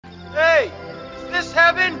this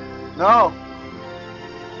heaven? No.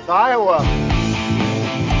 It's Iowa.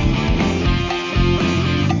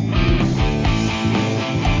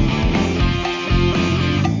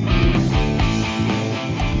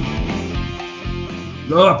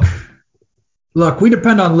 Look, we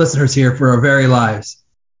depend on listeners here for our very lives.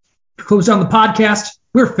 Close down the podcast,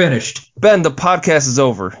 we're finished. Ben, the podcast is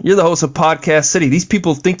over. You're the host of Podcast City. These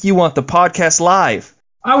people think you want the podcast live.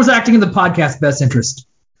 I was acting in the podcast's best interest.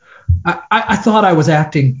 I thought I was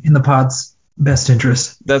acting in the pod's best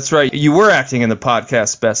interest. That's right. You were acting in the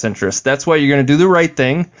podcast's best interest. That's why you're going to do the right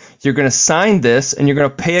thing. You're going to sign this, and you're going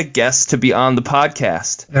to pay a guest to be on the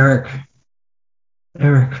podcast. Eric.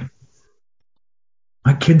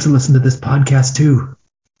 My kids listen to this podcast too.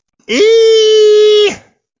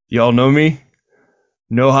 Y'all know me?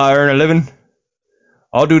 Know how I earn a living?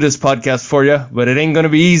 I'll do this podcast for you, but it ain't gonna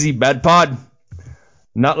be easy, bad pod.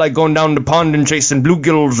 Not like going down the pond and chasing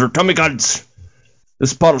bluegills or tommycods.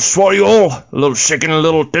 This pod'll swallow you all. A little shaking, a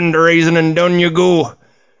little tenderizing, and down you go.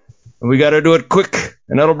 And we gotta do it quick,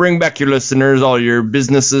 and that'll bring back your listeners, all your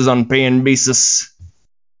businesses on paying basis.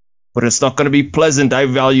 But it's not gonna be pleasant. I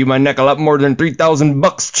value my neck a lot more than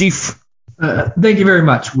 $3,000, Chief. Thank you very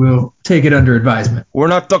much. We'll take it under advisement. We're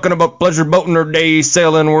not talking about pleasure boating or day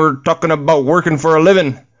sailing. We're talking about working for a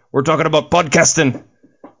living. We're talking about podcasting.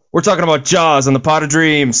 We're talking about Jaws and the Pot of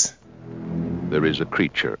Dreams. There is a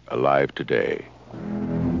creature alive today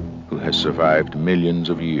who has survived millions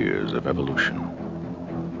of years of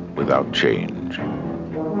evolution without change,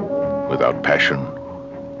 without passion,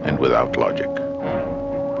 and without logic.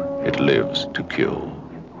 It lives to kill.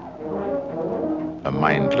 A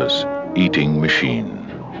mindless eating machine.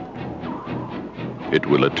 It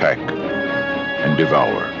will attack and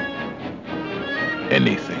devour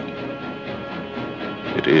anything.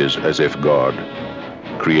 It is as if God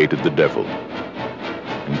created the devil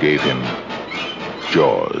and gave him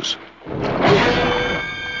jaws.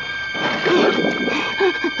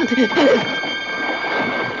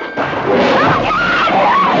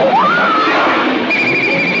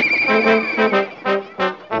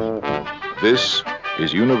 This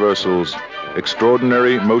is Universal's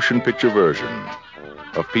extraordinary motion picture version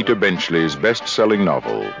of Peter Benchley's best-selling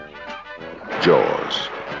novel, Jaws.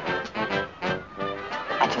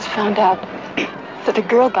 I just found out that a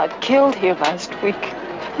girl got killed here last week.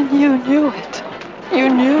 And you knew it. You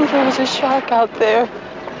knew there was a shark out there.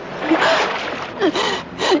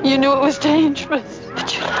 You knew it was dangerous.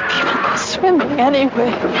 But you let people go swimming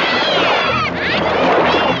anyway.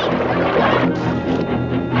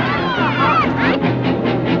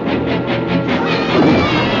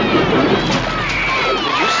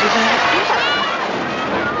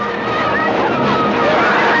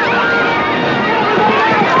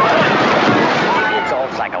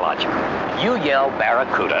 You yell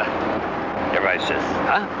barracuda. Everybody says,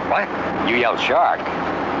 huh? What? You yell shark.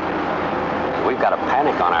 We've got a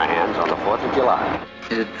panic on our hands on the 4th of July.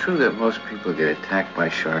 Is it true that most people get attacked by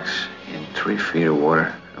sharks in 3 feet of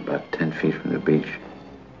water, about 10 feet from the beach?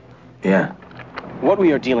 Yeah. What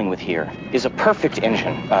we are dealing with here is a perfect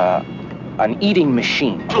engine, an eating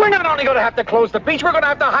machine. We're not only going to have to close the beach, we're going to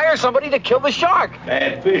have to hire somebody to kill the shark.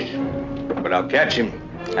 Bad fish. But I'll catch him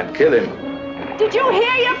and kill him. Did you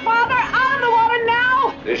hear your father? Out of the water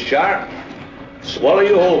now! This shark, swallow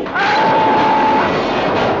you whole.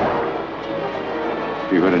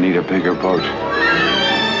 You're going to need a bigger boat.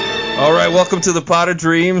 All right, welcome to the Pot of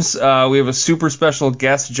Dreams. We have a super special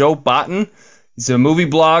guest, Joe Botten. He's a movie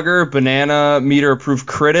blogger, Banana Meter approved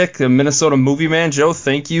critic, a Minnesota movie man. Joe,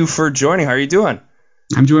 thank you for joining. How are you doing?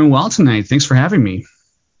 I'm doing well tonight. Thanks for having me.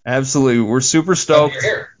 Absolutely. We're super stoked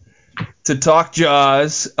to talk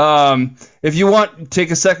Jaws. If you want, take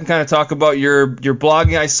a second, kind of talk about your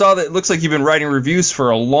blogging. I saw that it looks like you've been writing reviews for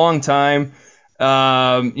a long time.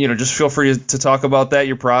 Just feel free to talk about that,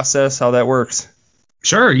 your process, how that works.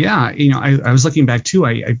 Sure. Yeah. I was looking back too.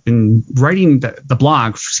 I've been writing the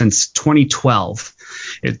blog since 2012.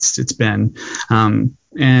 It's been,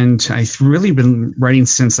 and I've really been writing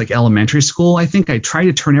since like elementary school. I think I try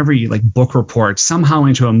to turn every like book report somehow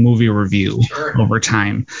into a movie review over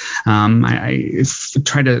time. I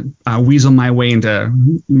try to weasel my way into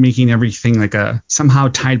making everything like somehow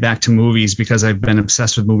tied back to movies because I've been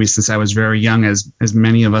obsessed with movies since I was very young, as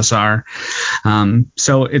many of us are.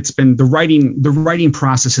 So it's been the writing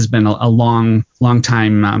process has been a long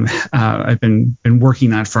time. I've been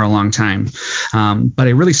working on it for a long time. But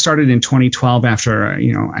I really started in 2012 after,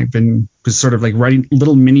 was sort of like writing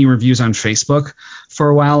little mini reviews on Facebook for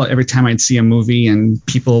a while. Every time I'd see a movie and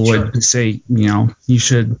people would say, you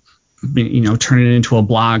should turn it into a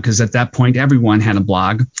blog, because at that point everyone had a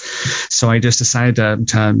blog. So I just decided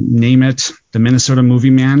to name it The Minnesota Movie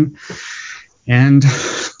Man, and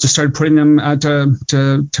just started putting them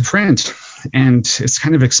to print. And it's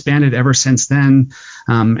kind of expanded ever since then,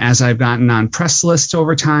 as I've gotten on press lists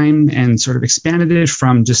over time, and sort of expanded it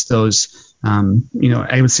from just those,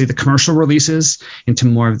 I would say the commercial releases into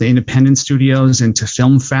more of the independent studios, into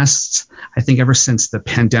film fests. I think ever since the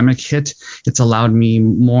pandemic hit, it's allowed me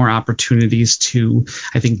more opportunities to,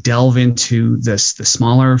 I think, delve into the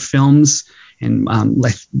smaller films, and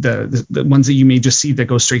like the ones that you may just see that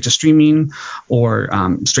go straight to streaming, or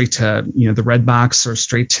straight to the Redbox, or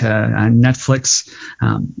straight to Netflix.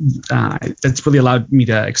 That's really allowed me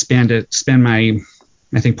to expand my,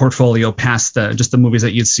 I think, portfolio past just the movies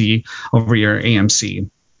that you'd see over your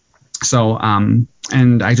AMC. So,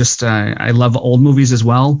 and I just, I love old movies as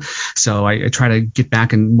well. So I try to get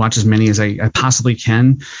back and watch as many as I possibly can.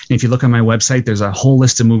 And if you look on my website, there's a whole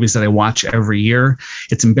list of movies that I watch every year.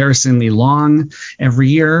 It's embarrassingly long every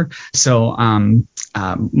year. So,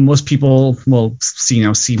 most people will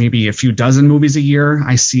see maybe a few dozen movies a year.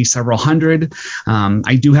 I see several hundred.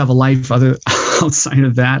 I do have a life outside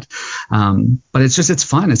of that. But it's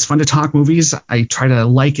fun. It's fun to talk movies. I try to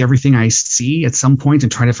like everything I see at some point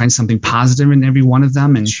and try to find something positive in every one of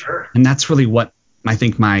them. And and that's really what I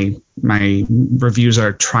think my reviews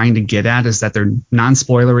are trying to get at, is that they're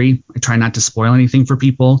non-spoilery. I try not to spoil anything for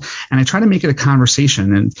people, and I try to make it a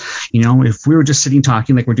conversation. And if we were just sitting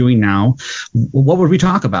talking like we're doing now, what would we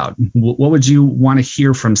talk about? What would you want to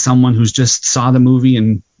hear from someone who's just saw the movie,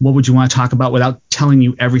 and what would you want to talk about without telling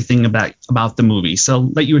you everything about the movie?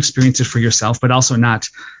 So let you experience it for yourself, but also not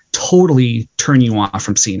totally turn you off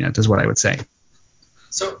from seeing it, is what I would say.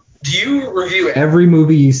 So do you review every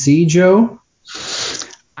movie you see, Joe?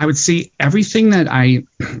 I would say everything that I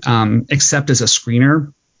accept as a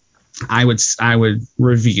screener, I would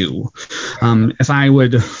review. If I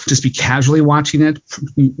would just be casually watching it,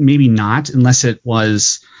 maybe not, unless it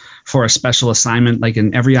was for a special assignment. Like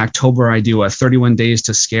in every October, I do a 31 Days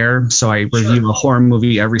to Scare. So I review a horror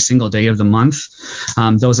movie every single day of the month.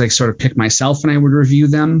 Those I sort of pick myself and I would review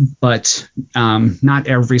them, but not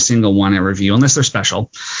every single one I review unless they're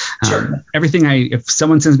special. Everything if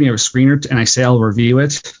someone sends me a screener and I say I'll review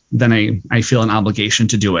it, then I feel an obligation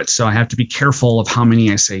to do it. So I have to be careful of how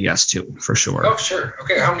many I say yes to, for sure. Oh, sure.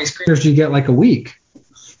 Okay. How many screeners do you get like a week?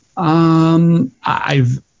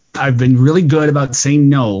 I've been really good about saying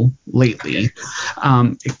no lately.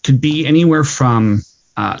 It could be anywhere from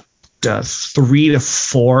 3 to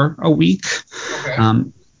 4 a week. Okay.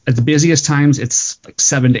 At the busiest times, it's like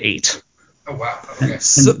 7 to 8. Oh wow! Okay.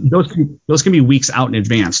 So those can be weeks out in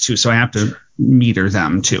advance too, so I have to meter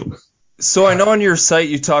them too. So I know on your site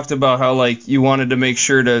you talked about how like you wanted to make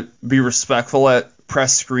sure to be respectful at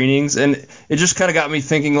press screenings, and it just kind of got me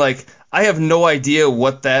thinking, like, I have no idea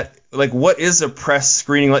what is a press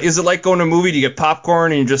screening like? Is it like going to a movie? Do you get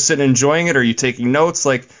popcorn and you're just sitting enjoying it, or are you taking notes?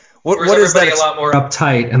 Like, what is that? A lot more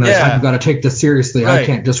uptight, and I've got to take this seriously. Right. I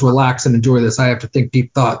can't just relax and enjoy this. I have to think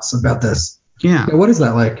deep thoughts about this. Yeah. What is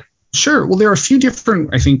that like? Sure. Well, there are a few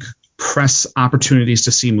different, I think, press opportunities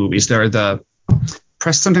to see movies. There are the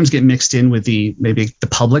press sometimes get mixed in with maybe the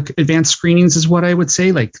public advanced screenings, is what I would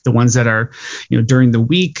say, like the ones that are during the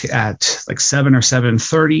week at like 7 or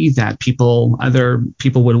 7:30 that other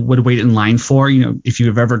people would wait in line for. If you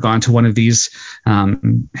have ever gone to one of these, have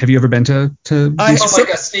you ever been to like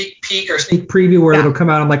a sneak peek or sneak preview where it'll come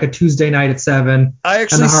out on like a Tuesday night at 7? I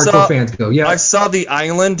actually and the hardcore fans go. Yeah, I saw The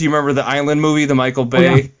Island. Do you remember The Island movie, the Michael Bay?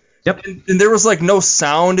 Oh, yeah. Yep. And there was like no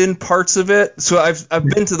sound in parts of it. So I've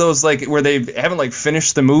been to those like where they haven't like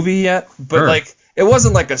finished the movie yet, but like it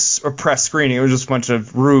wasn't like a press screening. It was just a bunch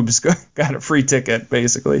of rubes got a free ticket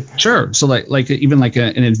basically. Sure. So like even like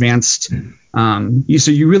an advanced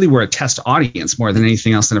so you really were a test audience more than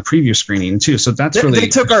anything else in a preview screening too. So they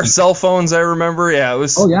took our cell phones, I remember. Yeah, it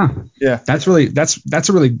was. Oh yeah. Yeah. That's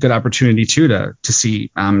a really good opportunity too to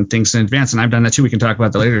see things in advance, and I've done that too. We can talk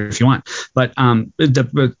about that later if you want. But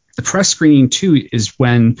the press screening too is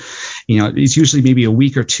when, it's usually maybe a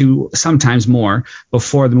week or two, sometimes more,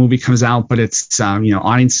 before the movie comes out. But it's,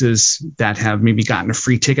 audiences that have maybe gotten a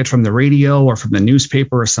free ticket from the radio or from the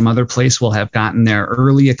newspaper or some other place will have gotten there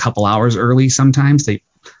early, a couple hours early. Sometimes they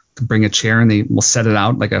bring a chair and they will set it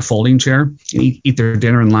out like a folding chair and eat their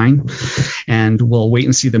dinner in line, and we'll wait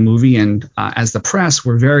and see the movie. And as the press,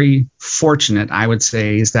 we're very fortunate, I would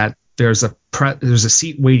say, is that there's a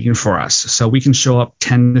seat waiting for us, so we can show up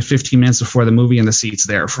 10 to 15 minutes before the movie and the seat's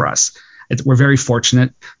there for us. We're very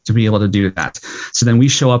fortunate to be able to do that. So then we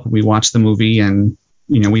show up and we watch the movie, and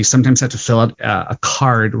we sometimes have to fill out a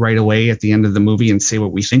card right away at the end of the movie and say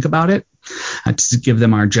what we think about it, to give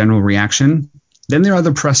them our general reaction. Then there are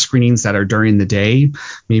other press screenings that are during the day,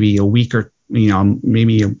 maybe a week or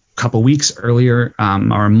maybe a couple weeks earlier,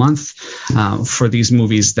 or a month, for these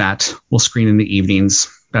movies that will screen in the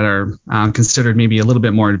evenings, that are considered maybe a little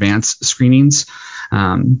bit more advanced screenings,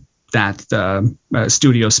 that the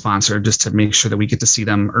studio sponsor, just to make sure that we get to see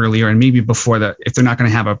them earlier and maybe before if they're not going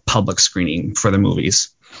to have a public screening for the movies.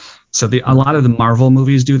 So a lot of the Marvel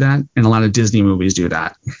movies do that, and a lot of Disney movies do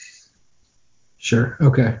that. Sure.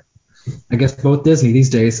 Okay. I guess both Disney these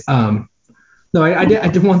days. No, I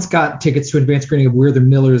did once got tickets to an advanced screening of We're the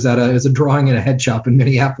Millers as a drawing in a head shop in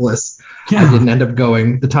Minneapolis. Yeah. I didn't end up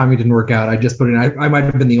going. The timing didn't work out. I just put in. I might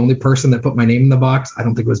have been the only person that put my name in the box. I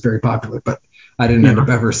don't think it was very popular, but I didn't end up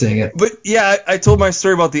ever seeing it. But yeah, I told my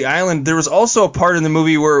story about the island. There was also a part in the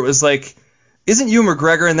movie where it was like, isn't Ewan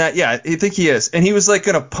McGregor in that? Yeah, I think he is. And he was like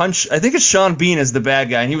gonna punch. I think it's Sean Bean as the bad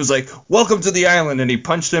guy, and he was like, "Welcome to the island," and he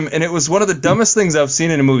punched him. And it was one of the dumbest things I've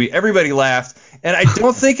seen in a movie. Everybody laughed, and I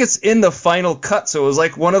don't think it's in the final cut. So it was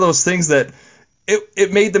like one of those things that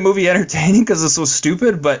it made the movie entertaining because it's so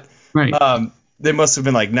stupid. But right. They must have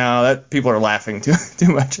been like, no, that people are laughing too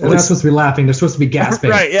much. Well, they're not supposed to be laughing. They're supposed to be gasping.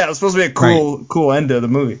 Right. Yeah, it's supposed to be a cool end to the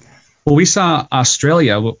movie. Well, we saw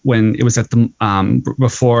Australia when it was at the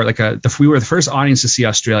before, like we were the first audience to see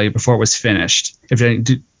Australia before it was finished.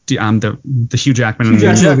 The Hugh Jackman.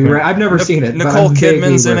 Right. I've never seen it. Nicole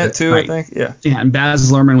Kidman's in it too, right. I think. Yeah. Yeah, and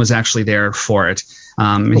Baz Luhrmann was actually there for it.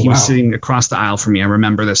 And he was sitting across the aisle from me. I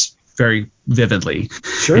remember this very vividly.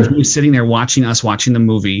 Sure. And he was sitting there watching the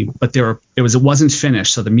movie, but it wasn't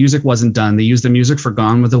finished, so the music wasn't done. They used the music for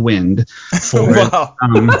Gone with the Wind for wow.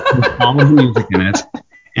 With all of the music in it.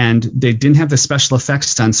 And they didn't have the special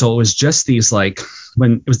effects done, so it was just these it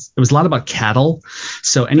was a lot about cattle.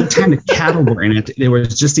 So anytime the cattle were in it, there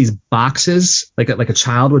was just these boxes, like a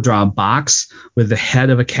child would draw a box with the head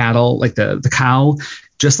of a cattle, like the cow,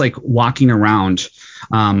 just like walking around,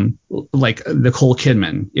 like Nicole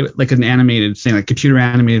Kidman, like an animated thing, like computer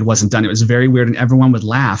animated wasn't done. It was very weird, and everyone would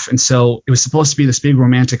laugh. And so it was supposed to be this big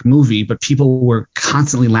romantic movie, but people were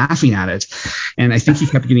constantly laughing at it. And I think he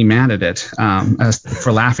kept getting mad at it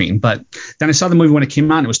for laughing. But then I saw the movie when it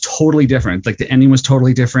came out, and it was totally different. Like the ending was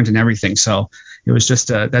totally different and everything. So it was just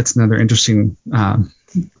that's another interesting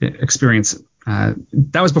experience.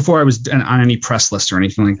 That was before I was on any press list or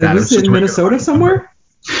anything like that. Was it in Minnesota somewhere?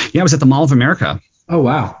 Yeah, it was at the Mall of America. Oh,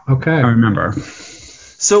 wow. Okay. I remember.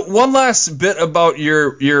 So one last bit about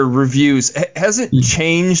your reviews. Has it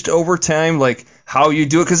changed over time, like how you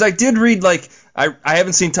do it? Because I did read, like, I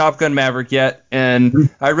haven't seen Top Gun Maverick yet,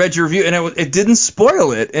 and I read your review, and it didn't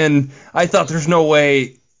spoil it. And I thought there's no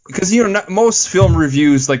way, because, most film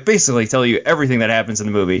reviews, like, basically tell you everything that happens in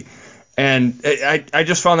the movie. And I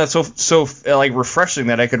just found that so like refreshing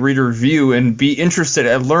that I could read a review and be interested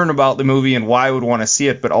and learn about the movie and why I would want to see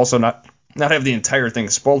it, but also not have the entire thing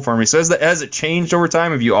spoiled for me. So has it changed over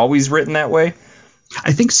time? Have you always written that way?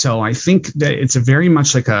 I think so. I think that it's a very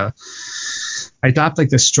much like I adopt like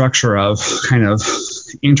the structure of kind of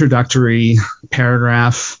introductory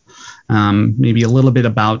paragraph, maybe a little bit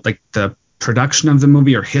about like the production of the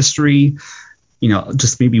movie or history,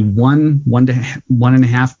 just maybe one and a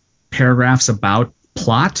half paragraphs about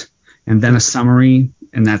plot, and then a summary,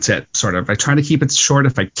 and that's it, sort of. I try to keep it short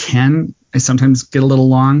if I can. I sometimes get a little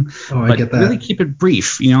long, I get that. Really keep it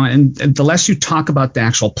brief, and the less you talk about the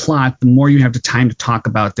actual plot, the more you have the time to talk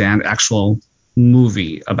about the actual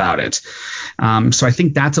movie about it. So I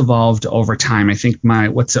think that's evolved over time. I think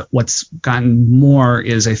what's gotten more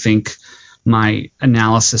is, I think, my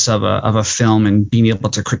analysis of a film and being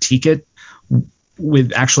able to critique it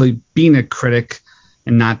with actually being a critic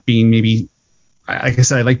and not being maybe, like I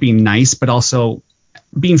said, I like being nice, but also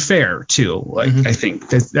being fair too. Like, I think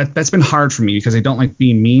that's been hard for me because I don't like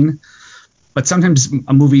being mean, but sometimes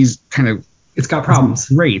a movie's kind of, it's got problems.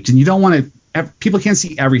 Great. And you don't want to, people can't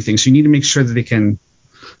see everything. So you need to make sure that they can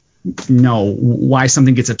know why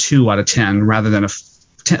something gets a 2 out of 10 rather than a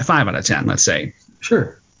 5 out of 10, let's say.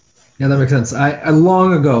 Sure. Yeah, that makes sense.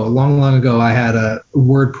 Long ago, I had a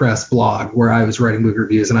WordPress blog where I was writing movie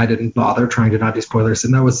reviews, and I didn't bother trying to not do spoilers.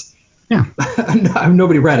 And that was,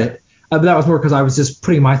 nobody read it. But that was more because I was just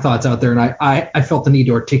putting my thoughts out there, and I felt the need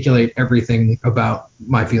to articulate everything about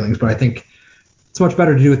my feelings. But I think it's much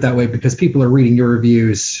better to do it that way because people are reading your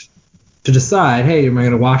reviews to decide, hey, am I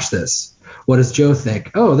going to watch this? What does Joe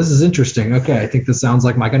think? Oh, this is interesting. Okay, I think this sounds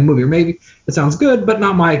like my kind of movie. Or maybe it sounds good, but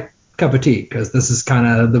not my cup of tea, because this is kind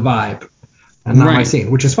of the vibe and not my scene,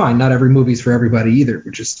 which is fine. Not every movie's for everybody either,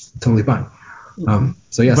 which is totally fine.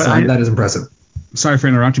 So yes, that is impressive. sorry for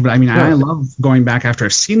interrupting, but I mean, I love going back after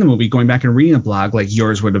I've seen the movie, going back and reading a blog like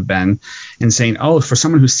yours would have been, and saying, oh, for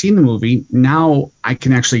someone who's seen the movie, now I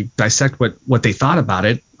can actually dissect what they thought about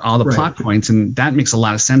it, all the plot points, and that makes a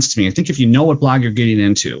lot of sense to me. I think if you know what blog you're getting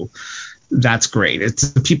into, that's great.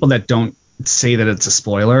 It's the people that don't say that it's a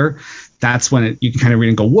spoiler. That's when you can kind of read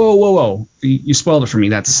and go, whoa, you spoiled it for me.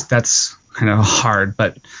 That's kind of hard,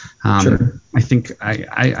 but I think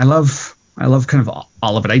I love kind of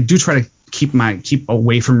all of it. I do try to keep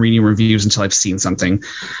away from reading reviews until I've seen something,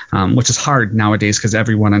 which is hard nowadays because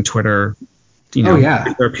everyone on Twitter, gives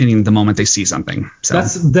their opinion the moment they see something. So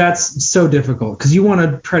that's so difficult because you want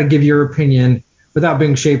to try to give your opinion without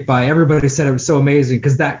being shaped by everybody said it was so amazing,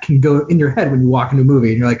 because that can go in your head when you walk into a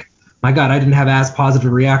movie and you're like, my God, I didn't have as positive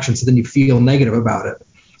a reaction. So then you feel negative about it.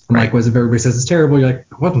 And likewise, if everybody says it's terrible, you're like,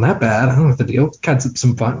 it wasn't that bad. I don't know what the deal. Kind of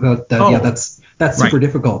some fun. That's super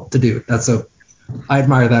difficult to do. I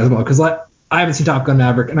admire that as well, because I haven't seen Top Gun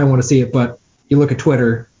Maverick and I want to see it, but you look at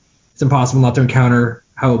Twitter, it's impossible not to encounter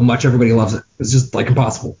how much everybody loves it. It's just like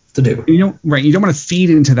impossible to do. You don't want to feed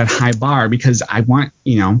into that high bar, because I want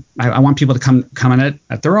I want people to come at it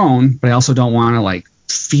at their own, but I also don't want to like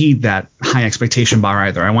feed that high expectation bar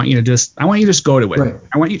either. I want you to just go to it. Right.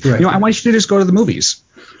 I want you I want you to just go to the movies.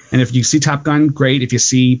 And if you see Top Gun, great. If you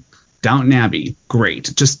see Downton Abbey,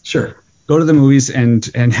 great. Just go to the movies and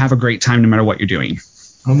have a great time no matter what you're doing.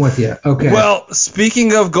 I'm with you. Okay. Well,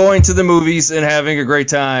 speaking of going to the movies and having a great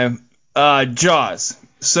time, Jaws.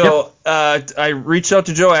 So I reached out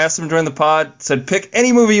to Joe, asked him to join the pod, said pick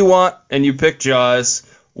any movie you want, and you picked Jaws.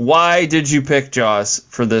 Why did you pick Jaws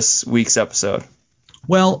for this week's episode?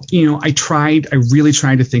 Well, I really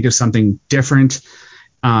tried to think of something different.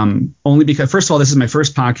 Only because, first of all, this is my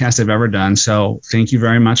first podcast I've ever done, so thank you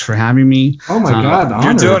very much for having me. Oh my God,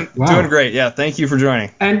 you're doing great. Yeah, thank you for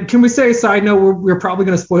joining. And can we say, side note, we're probably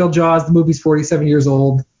going to spoil Jaws. The movie's 47 years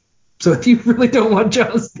old, so if you really don't want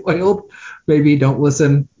Jaws spoiled, maybe don't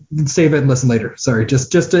listen. Save it and listen later. Sorry,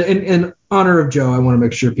 just in honor of Joe, I want to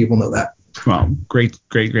make sure people know that. Well, great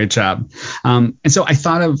job. And so I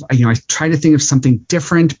thought of, I tried to think of something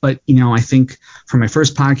different, but, I think for my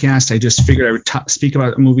first podcast, I just figured I would speak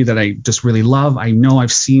about a movie that I just really love. I know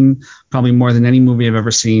I've seen probably more than any movie I've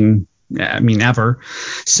ever seen. Ever.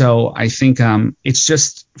 So I think it's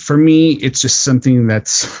just, for me, it's just something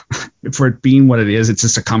that's, for it being what it is, it's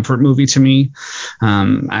just a comfort movie to me.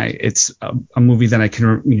 It's a movie that I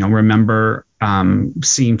can, remember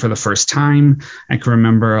seeing for the first time. I can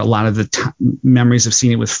remember a lot of the memories of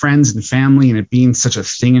seeing it with friends and family, and it being such a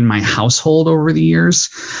thing in my household over the years,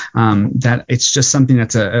 that it's just something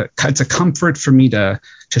that's it's a comfort for me to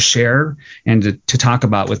share and to talk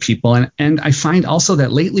about with people. And I find also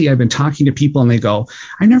that lately I've been talking to people and they go,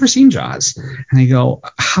 I've never seen Jaws. And I go,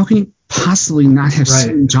 how can you possibly not have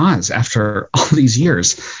seen Jaws after all these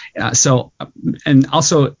years? So, and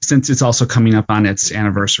also since it's also coming up on its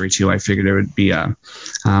anniversary too, I figured it would be a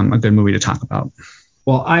good movie to talk about.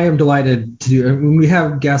 Well, I am delighted to do, when we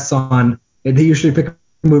have guests on, they usually pick a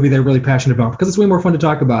movie they're really passionate about, because it's way more fun to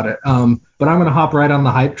talk about it. But I'm going to hop right on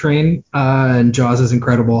the hype train, and Jaws is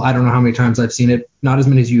incredible. I don't know how many times I've seen it. Not as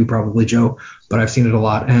many as you probably, Joe, but I've seen it a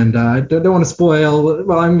lot. And I don't want to spoil,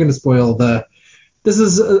 well, I'm going to spoil this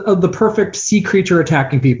is the perfect sea creature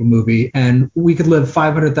attacking people movie, and we could live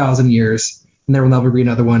 500,000 years, and there will never be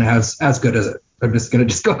another one as good as it. I'm just going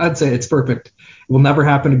to go ahead and say it's perfect. It will never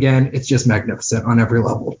happen again. It's just magnificent on every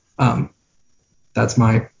level. That's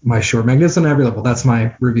my short. Magnificent on every level. That's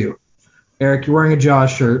my review. Eric, you're wearing a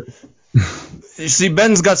Jaws shirt. You see,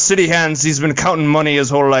 Ben's got city hands. He's been counting money his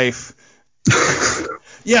whole life.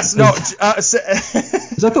 Yes, no. Is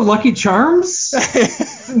that the Lucky Charms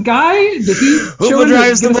guy? Did he show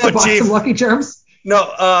drives the boat, boat, Chief? Some Lucky Charms?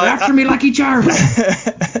 No. After me, Lucky Charms.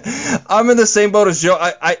 I'm in the same boat as Joe.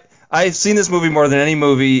 I've seen this movie more than any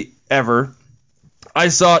movie ever. I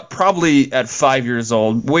saw it probably at 5 years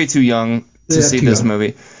old, way too young to see this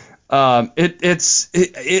movie.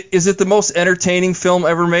 Is it the most entertaining film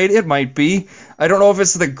ever made? It might be. I don't know if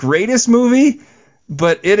it's the greatest movie,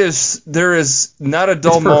 but it is. There is not a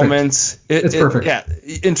dull moment. It's perfect. Yeah,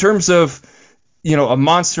 in terms of a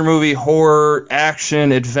monster movie, horror,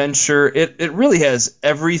 action, adventure, it really has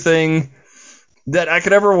everything that I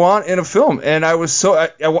could ever want in a film. And I was so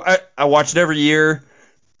I watch it every year.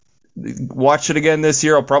 Watch it again this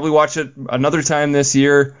year. I'll probably watch it another time this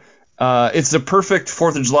year. It's the perfect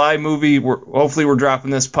 4th of July movie. Hopefully we're dropping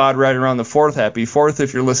this pod right around the 4th. Happy 4th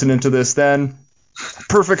if you're listening to this then.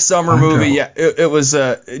 Perfect summer movie. Yeah, it was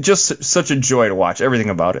just such a joy to watch. Everything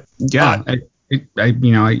about it. Yeah,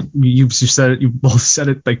 you've said it. You both said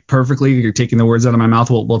it like perfectly. You're taking the words out of my mouth.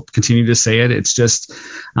 We'll continue to say it. It's just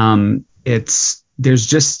there's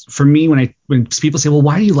just, for me, when people say, well,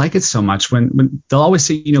 why do you like it so much? When they'll always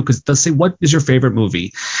say, because they'll say, what is your favorite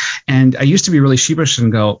movie? And I used to be really sheepish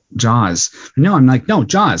and go, Jaws. No, I'm like, no,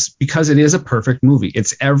 Jaws, because it is a perfect movie.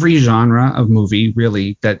 It's every genre of movie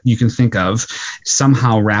really that you can think of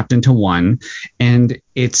somehow wrapped into one. And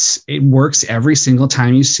it works every single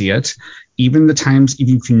time you see it. Even the times,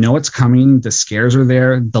 even if you know it's coming, the scares are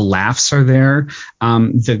there, the laughs are there,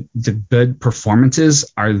 the good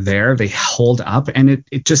performances are there. They hold up, and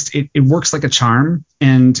it works like a charm.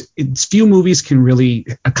 And few movies can really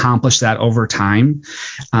accomplish that over time.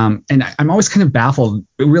 And I'm always kind of baffled,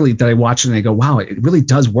 really, that I watch it and I go, wow, it really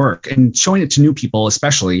does work. And showing it to new people,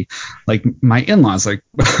 especially like my in-laws, like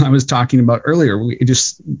I was talking about earlier, we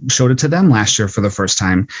just showed it to them last year for the first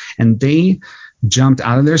time, and they jumped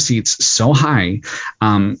out of their seats so high.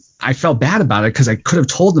 I felt bad about it because I could have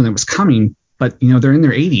told them it was coming, but they're in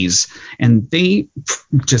their 80s and they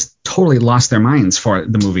just totally lost their minds for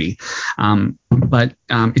the movie. But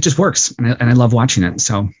it just works, and I love watching it.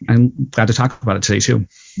 So I'm glad to talk about it today too.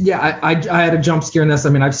 Yeah, I had a jump scare in this. I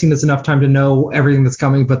mean, I've seen this enough time to know everything that's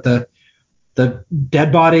coming, but the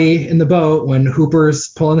dead body in the boat when Hooper's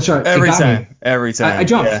pulling the shark. Every time. I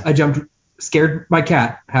jumped. Yeah. I jumped. Scared my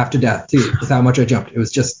cat half to death too with how much I jumped. It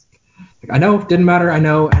was just, I know, didn't matter. I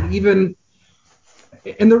know. And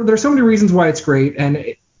there's so many reasons why it's great.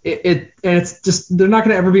 And it's just, they're not going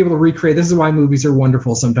to ever be able to recreate. This is why movies are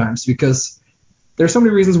wonderful sometimes, because there's so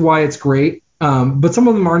many reasons why it's great. But some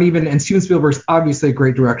of them aren't even, and Steven Spielberg's obviously a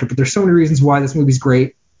great director, but there's so many reasons why this movie's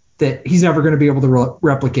great that he's never going to be able to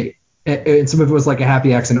replicate. And some of it was like a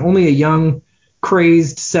happy accident. Only a young,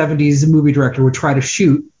 crazed 70s movie director would try to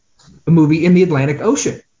shoot a movie in the Atlantic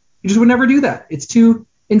Ocean. You just would never do that. It's too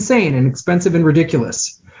insane and expensive and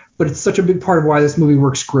ridiculous. But it's such a big part of why this movie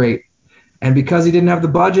works great. And because he didn't have the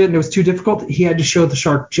budget and it was too difficult, he had to show the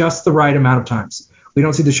shark just the right amount of times. We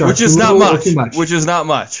don't see the shark which is not much. Which is not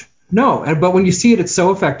much. No, but when you see it, it's so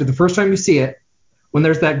effective. The first time you see it, when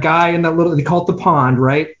there's that guy in that little, they call it the pond,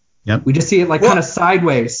 right? Yep. We just see it kind of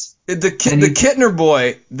sideways. The Kittner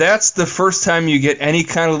boy, that's the first time you get any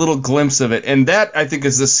kind of little glimpse of it. And that, I think,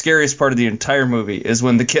 is the scariest part of the entire movie, is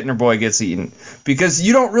when the Kittner boy gets eaten. Because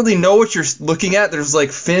you don't really know what you're looking at. There's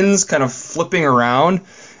like fins kind of flipping around.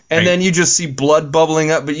 And then you just see blood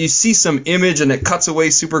bubbling up. But you see some image and it cuts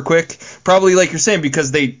away super quick. Probably like you're saying,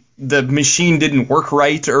 because the machine didn't work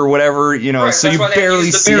right or whatever, right, so you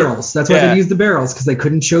barely see barrels. That's why they used the barrels, because they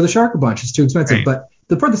couldn't show the shark a bunch. It's too expensive. Right. But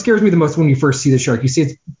the part that scares me the most when you first see the shark, you see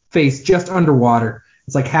its face just underwater.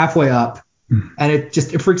 It's like halfway up, and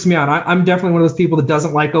it freaks me out. I'm definitely one of those people that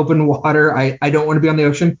doesn't like open water. I don't want to be on the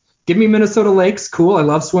ocean. Give me Minnesota lakes, cool. I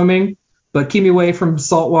love swimming, but keep me away from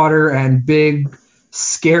salt water and big,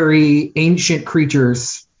 scary, ancient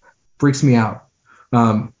creatures. Freaks me out.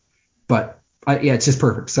 But it's just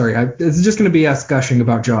perfect. Sorry, it's just going to be us gushing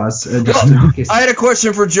about Jaws. I had a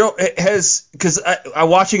question for Joe. Because I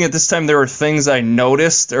watching it this time, there were things I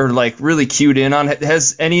noticed or like really cued in on.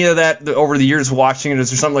 Has any of that over the years watching it?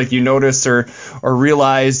 Is there something like you noticed or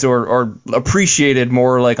realized or appreciated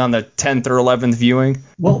more like on the 10th or 11th viewing?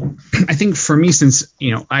 Well, I think for me, since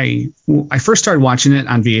I first started watching it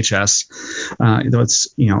on VHS, though it's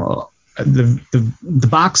the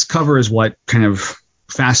box cover is what kind of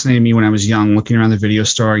fascinated me when I was young, looking around the video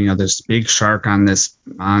store. This big shark on this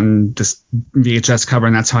VHS cover,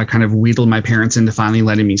 and that's how I kind of wheedled my parents into finally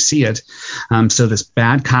letting me see it. So this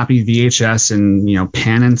bad copy VHS and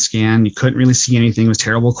pan and scan, you couldn't really see anything. It was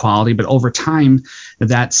terrible quality. But over time,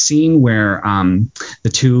 that scene where the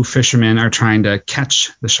two fishermen are trying to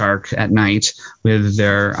catch the shark at night with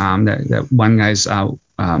their that one guy's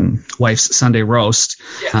wife's Sunday roast,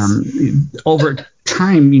 over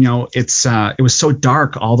time, it was so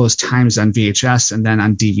dark all those times on VHS and then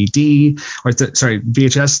on DVD,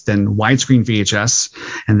 VHS, then widescreen VHS,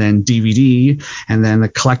 and then DVD, and then the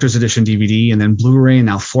collector's edition DVD, and then Blu-ray, and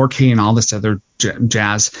now 4K, and all this other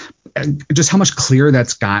jazz. Just how much clearer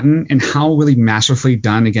that's gotten, and how really masterfully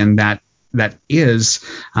done again that is.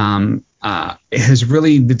 It has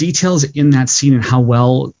really, the details in that scene and how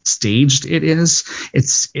well staged it is.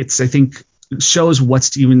 It's I think shows what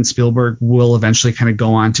Steven Spielberg will eventually kind of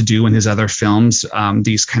go on to do in his other films.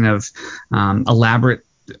 These kind of elaborate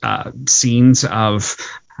scenes of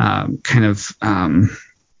they're kind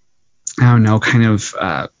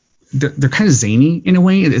of zany in a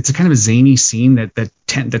way. It's a kind of a zany scene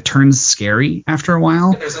that turns scary after a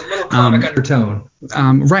while. There's a little comic undertone.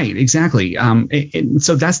 Right, exactly.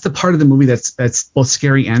 So that's the part of the movie that's both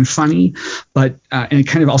scary and funny, but and it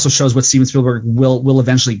kind of also shows what Steven Spielberg will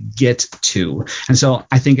eventually get to. And so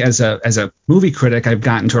I think as a movie critic, I've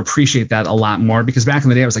gotten to appreciate that a lot more, because back in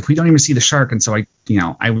the day I was like, we don't even see the shark, and so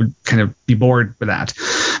I would kind of be bored with that.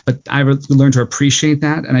 But I've learned to appreciate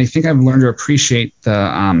that, and I think I've learned to appreciate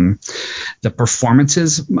the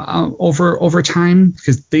performances over time,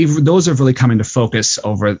 because those have really come into focus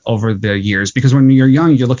over the years. Because when you're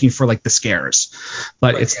young, you're looking for like the scares,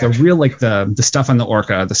 but it's the real, like the stuff on the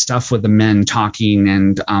orca, the stuff with the men talking,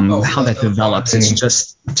 and how that develops. It's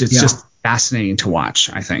just fascinating to watch,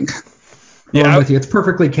 I think. Yeah, I'm with you. It's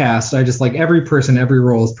perfectly cast. I just like every person, every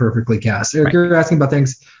role is perfectly cast. Eric, you're asking about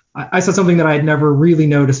things. I saw something that I had never really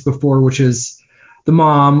noticed before, which is the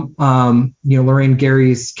mom, Lorraine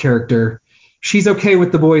Gary's character. She's okay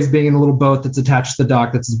with the boys being in a little boat that's attached to the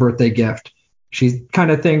dock. That's his birthday gift. She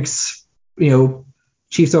kind of thinks,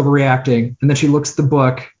 Chief's overreacting. And then she looks at the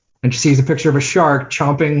book and she sees a picture of a shark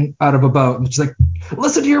chomping out of a boat. And she's like,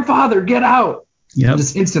 listen to your father, get out. Yep.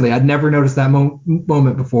 Just instantly. I'd never noticed that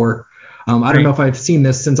moment before. I don't know if I've seen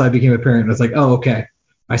this since I became a parent. I was like, oh, okay.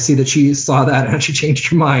 I see that she saw that and she changed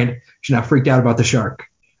her mind. She's not freaked out about the shark.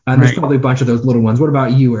 And there's probably a bunch of those little ones. What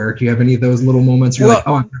about you, Eric? Do you have any of those little moments where you're like,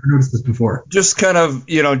 oh, I've never noticed this before? Just kind of,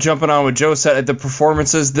 jumping on what Joe said at the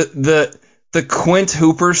performances, the Quint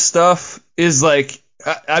Hooper stuff is like,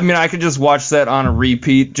 I could just watch that on a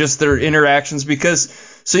repeat, just their interactions, because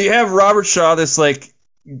so you have Robert Shaw, this like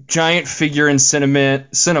giant figure in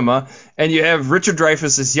cinema, and you have Richard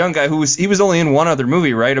Dreyfuss, this young guy he was only in one other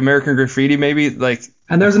movie, right? American Graffiti, maybe, like.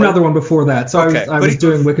 And there's another one before that. So I was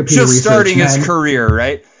doing Wikipedia just research. Starting his career,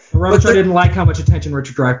 right? Robert Shaw didn't like how much attention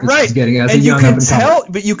Richard Dreyfuss was getting as a young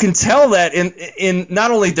but you can tell that in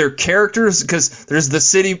not only their characters, because there's the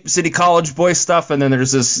city college boy stuff, and then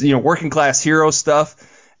there's this working class hero stuff,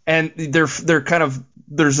 and they're kind of,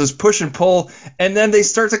 there's this push and pull, and then they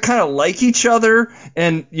start to kind of like each other,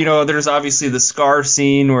 and there's obviously the scar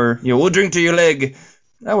scene where we'll drink to your leg.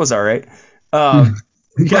 That was all right.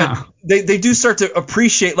 Yeah. They do start to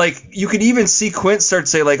appreciate, like, you can even see Quint start to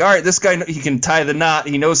say, like, all right, this guy, he can tie the knot,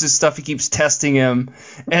 he knows his stuff, he keeps testing him,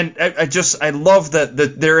 and I love that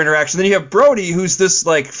their interaction. Then you have Brody, who's this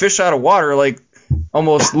like fish out of water, like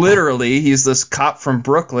almost literally. He's this cop from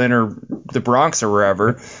Brooklyn or the Bronx or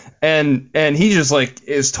wherever, and he just like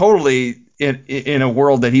is totally in a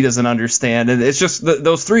world that he doesn't understand. And it's just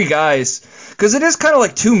those three guys, because it is kind of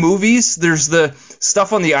like two movies. There's the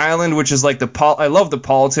stuff on the island, which is like I love the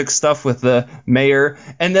politics stuff with the mayor,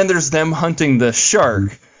 and then there's them hunting the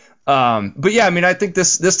shark. But yeah, I think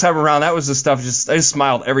this time around, that was the stuff. I just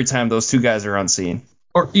smiled every time those two guys are on scene.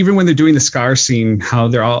 Or even when they're doing the scar scene, how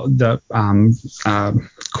they're all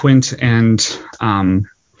Quint and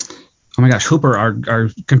oh my gosh, Hooper are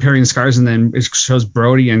comparing the scars, and then it shows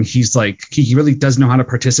Brody, and he's like, he really does know how to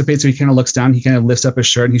participate. So he kind of looks down, he kind of lifts up his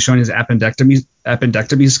shirt, and he's showing his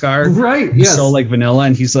appendectomy scar. Right. He's so like vanilla,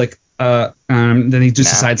 and he's like, then he just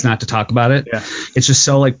decides not to talk about it. Yeah. It's just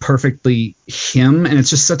so like perfectly him, and it's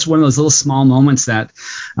just such one of those little small moments that,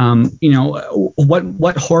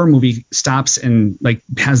 what horror movie stops and like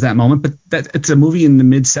has that moment? But that it's a movie in the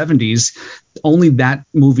mid 70s. Only that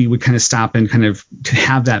movie would kind of stop and kind of to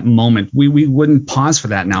have that moment. We wouldn't pause for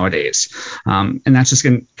that nowadays, and that's just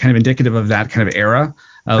kind of indicative of that kind of era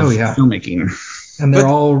of filmmaking. And they're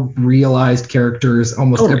all realized characters.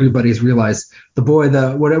 Almost everybody's realized. The boy,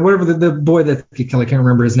 the boy that I can't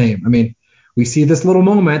remember his name. We see this little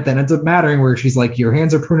moment that ends up mattering where she's like, your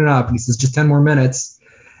hands are pruning up. And he says, just 10 more minutes.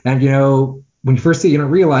 And, when you first see it, you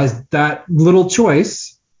don't realize that little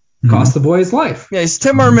choice cost the boy his life. Yeah, it's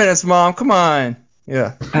 10 more minutes, Mom. Come on.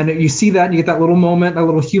 Yeah. And you see that, and you get that little moment, that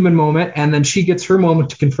little human moment. And then she gets her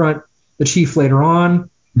moment to confront the chief later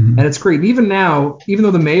on. Mm-hmm. And it's great. Even now, even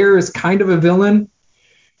though the mayor is kind of a villain,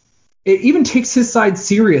 it even takes his side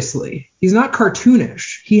seriously. He's not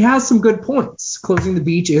cartoonish. He has some good points. Closing the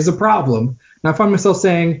beach is a problem. Now I find myself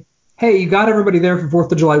saying, hey, you got everybody there for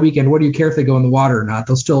 4th of July weekend. What do you care if they go in the water or not?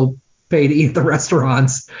 They'll still pay to eat at the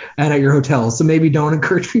restaurants and at your hotels. So maybe don't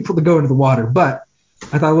encourage people to go into the water. But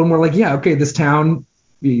I thought a little more like, yeah, okay, this town,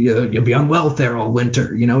 you'll be on welfare all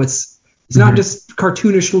winter. It's not just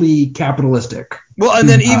cartoonishly capitalistic. Well, and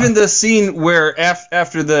then even the scene where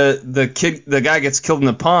after the guy gets killed in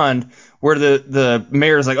the pond, where the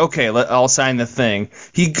mayor's like, okay, I'll sign the thing.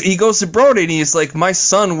 He goes to Brody and he's like, my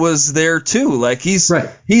son was there too. Like he's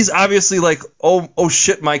obviously like, oh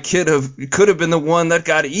shit, my kid could have been the one that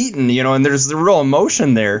got eaten, and there's the real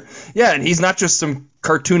emotion there. Yeah, and he's not just some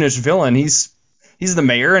cartoonish villain. He's the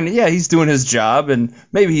mayor, and yeah, he's doing his job, and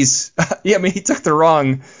maybe he took the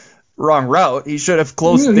wrong wrong route. He should have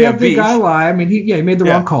closed the He damn had the beach. guy lie. I mean, he made the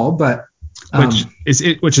wrong call, but which is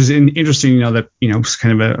interesting, that it's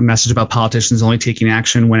kind of a message about politicians only taking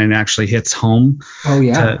action when it actually hits home.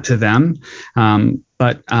 To them.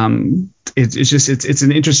 It's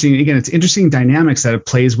an interesting dynamics that it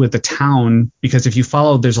plays with the town, because if you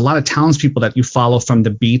follow, there's a lot of townspeople that you follow from the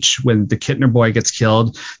beach when the Kittner boy gets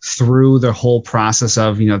killed through the whole process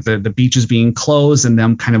of, the beaches being closed and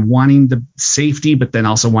them kind of wanting the safety, but then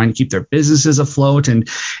also wanting to keep their businesses afloat. And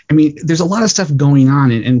I mean, there's a lot of stuff going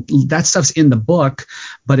on, and that stuff's in the book,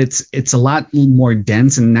 but it's a lot more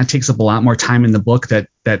dense, and that takes up a lot more time in the book that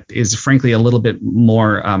is frankly a little bit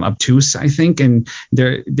more obtuse, I think, and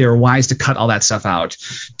they're wise to cut all that stuff out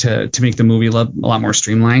to make the movie a lot more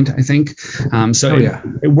streamlined, I think.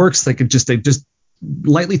 It works like it just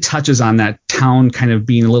lightly touches on that town kind of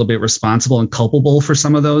being a little bit responsible and culpable for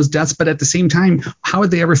some of those deaths, but at the same time, how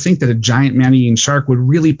would they ever think that a giant man-eating shark would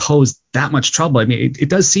really pose that much trouble? I mean, it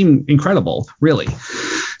does seem incredible, really.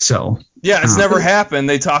 So yeah, it's never happened.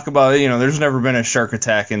 They talk about there's never been a shark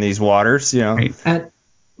attack in these waters, Right.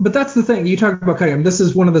 But that's the thing. You talk about cutting him. This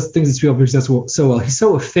is one of the things that Spielberg does so well. He's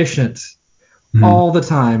so efficient all the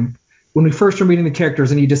time. When we first are meeting the characters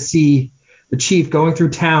and you just see the chief going through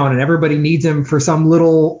town and everybody needs him for some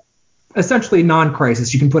little, essentially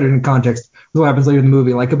non-crisis. You can put it in context with what happens later in the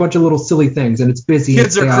movie, like a bunch of little silly things, and it's busy.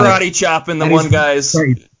 Kids are karate chopping the one guy's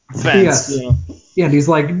fence. Yes. Yeah, and he's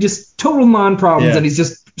like just total non-problems, and he's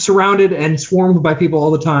just surrounded and swarmed by people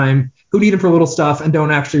all the time who need him for little stuff and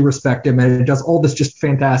don't actually respect him. And it does all this just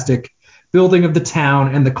fantastic building of the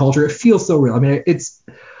town and the culture. It feels so real. I mean,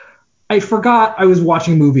 I forgot I was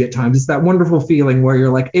watching a movie at times. It's that wonderful feeling where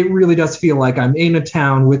you're like, it really does feel like I'm in a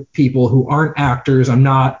town with people who aren't actors. I'm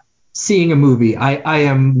not seeing a movie. I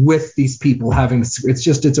am with these people having this.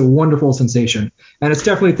 It's a wonderful sensation. And it's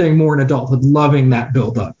definitely a thing more in adulthood, loving that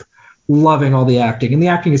build up, loving all the acting. And the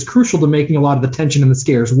acting is crucial to making a lot of the tension and the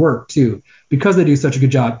scares work too, because they do such a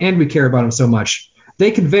good job and we care about them so much.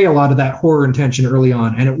 They convey a lot of that horror and tension early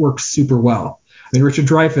on, and it works super well. I mean, Richard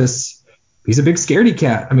Dreyfuss, he's a big scaredy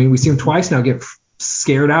cat. I mean, we see him twice now get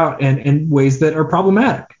scared out and in ways that are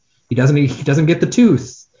problematic. He doesn't get the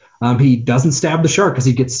tooth. He doesn't stab the shark because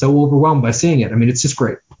he gets so overwhelmed by seeing it. I mean, it's just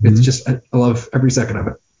great. It's just, I love every second of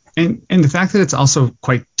it. And the fact that it's also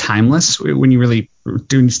quite timeless when you really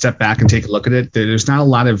do step back and take a look at it. There's not a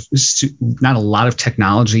lot of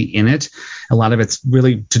technology in it. A lot of it's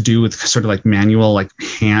really to do with sort of like manual, like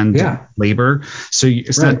hand labor. So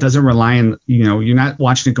it doesn't rely on, you're not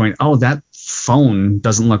watching it going, oh, that phone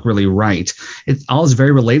doesn't look really right. It all is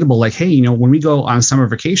very relatable. Like, hey, when we go on summer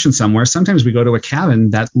vacation somewhere, sometimes we go to a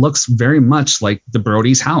cabin that looks very much like the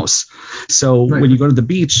Brody's house. So when you go to the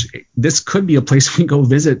beach, this could be a place we go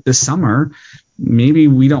visit this summer. Maybe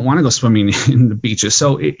we don't want to go swimming in the beaches.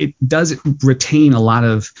 So it does retain a lot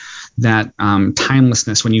of that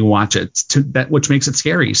timelessness when you watch it, which makes it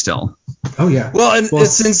scary still. Oh, yeah. Well,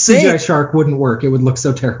 it's insane. CGI shark wouldn't work. It would look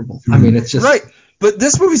so terrible. I mean, it's just... Right. But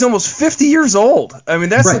this movie's almost 50 years old. I mean,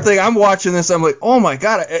 that's the thing. I'm watching this. I'm like, oh, my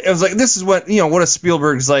God. I was like, this is what, one of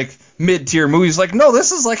Spielberg's, like, mid-tier movies. Like, no,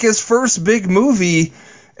 this is, like, his first big movie.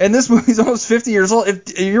 And this movie's almost 50 years old.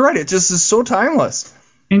 You're right. It just is so timeless.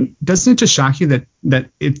 And doesn't it just shock you that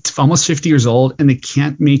it's almost 50 years old and they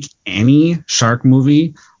can't make any shark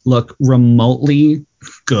movie look remotely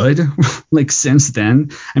good like since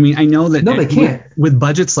then? I mean, I know that they can't. With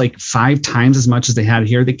budgets like 5 times as much as they had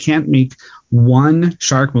here, they can't make one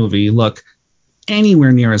shark movie look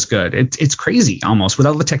anywhere near as good. It's crazy almost with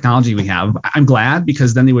all the technology we have. I'm glad,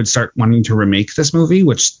 because then they would start wanting to remake this movie,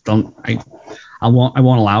 which I won't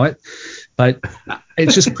allow it. But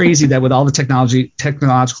it's just crazy that with all the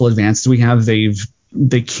technological advances we have,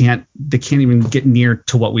 they can't even get near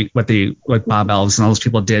to what Bob Elves and all those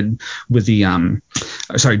people did with the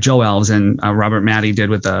Joe Elves and Robert Matty did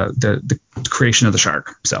with the creation of the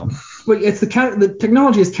shark. So, but it's the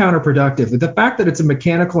technology is counterproductive. The fact that it's a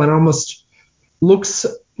mechanical and almost looks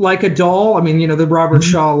like a doll. I mean, the Robert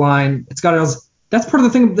Shaw line. It's got that's part of the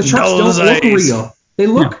thing. The sharks don't look real. They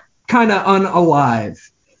look kind of unalive.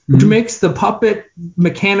 Which makes the puppet,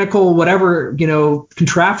 mechanical, whatever,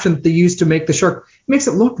 contraption that they used to make the shark, makes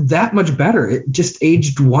it look that much better. It just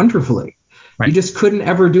aged wonderfully. Right. You just couldn't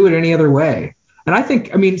ever do it any other way. And I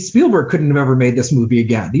think, Spielberg couldn't have ever made this movie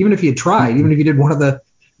again, even if he had tried, even if he did one of the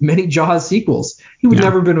many Jaws sequels. He would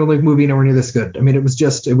never have been able to make a movie nowhere near this good. I mean,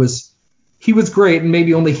 he was great, and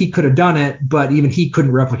maybe only he could have done it, but even he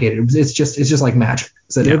couldn't replicate it. It's just like magic.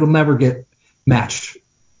 So it'll never get matched,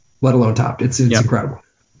 let alone topped. It's incredible.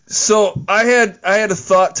 So I had a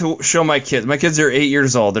thought to show my kids. My kids are 8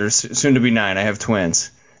 years old. They're soon to be 9. I have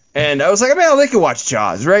twins. And I was like, man, they could watch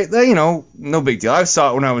Jaws, right? You know, no big deal. I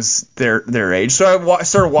saw it when I was their age. So I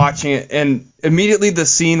started watching it, and immediately the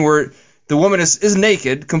scene where the woman is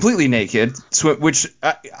naked, completely naked, which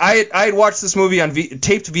I had watched this movie on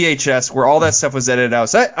taped VHS where all that stuff was edited out.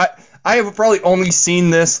 So I have probably only seen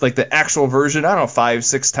this, like the actual version, I don't know,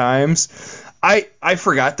 5-6 times. I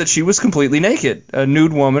forgot that she was completely naked, a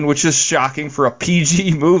nude woman, which is shocking for a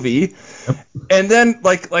PG movie. Yep. And then,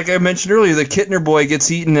 like I mentioned earlier, the Kittner boy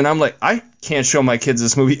gets eaten, and I'm like, I can't show my kids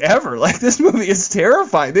this movie ever. Like, this movie is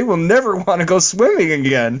terrifying. They will never want to go swimming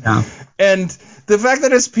again. Yeah. And the fact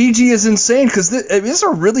that it's PG is insane, because it's a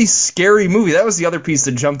really scary movie. That was the other piece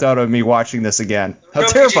that jumped out at me watching this again. How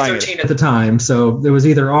terrifying it is. At the time, so there was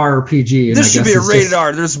either R or PG. And this should be a rated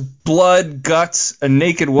R. There's blood, guts, a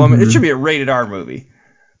naked woman. Mm-hmm. It should be a rated R movie.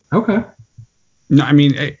 Okay. No, I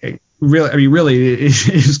mean, really, it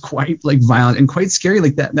is quite like violent and quite scary.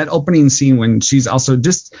 Like that opening scene when she's also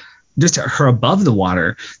just her above the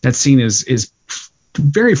water. That scene is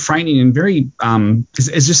very frightening and very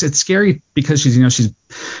it's scary because she's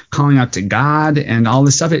calling out to God and all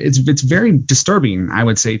this stuff. It's very disturbing, I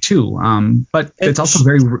would say too. But it's also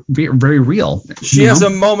very very real. She has a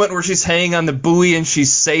moment where she's hanging on the buoy and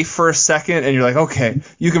she's safe for a second, and you're like, okay,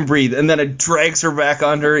 you can breathe, and then it drags her back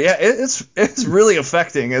under. Yeah, it's really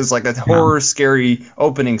affecting. It's like a horror scary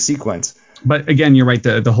opening sequence. But again, you're right.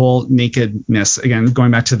 The whole nakedness, again, going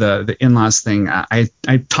back to the in-laws thing, I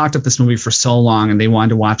talked up this movie for so long, and they wanted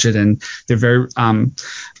to watch it, and they're very,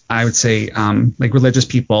 I would say, like religious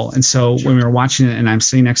people. And so when we were watching it, and I'm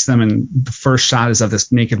sitting next to them, and the first shot is of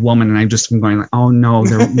this naked woman, and I've just been going like, oh no,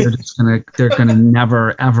 they're gonna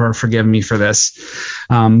never ever forgive me for this.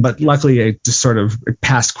 But luckily, it just sort of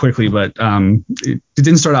passed quickly, but it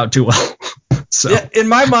didn't start out too well. So. Yeah, in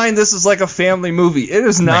my mind, this is like a family movie. It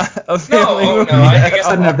is not a family movie. No, I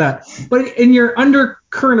didn't have that. But in your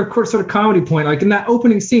undercurrent, of course, sort of comedy point, like in that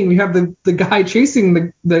opening scene, we have the guy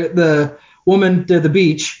chasing the woman to the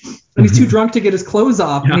beach, and he's too drunk to get his clothes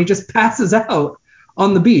off, and he just passes out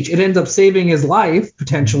on the beach. It ends up saving his life,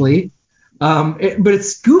 potentially, but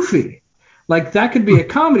it's goofy. Like, that could be a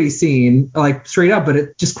comedy scene, like, straight up, but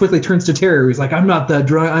it just quickly turns to terror. He's like, I'm not that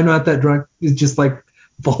drunk. It's just like,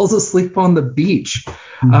 falls asleep on the beach.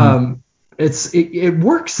 Mm-hmm. It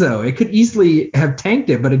works though. It could easily have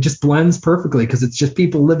tanked it, but it just blends perfectly because it's just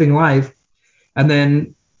people living life, and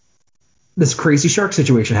then this crazy shark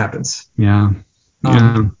situation happens. Yeah.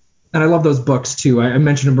 And I love those books too. I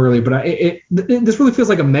mentioned them earlier, but this really feels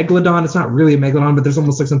like a megalodon. It's not really a megalodon, but there's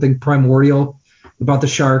almost like something primordial about the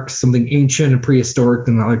sharks, something ancient and prehistoric,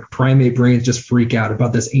 and like primate brains just freak out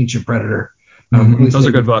about this ancient predator. Those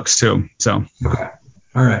are good books too. So. Okay.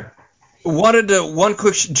 All right. One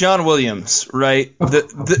quick John Williams, right?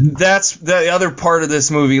 That's the other part of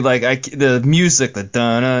this movie. Like the music, the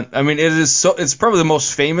dun. I mean, it's probably the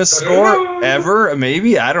most famous score ever.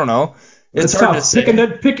 Maybe, I don't know. It's hard to say.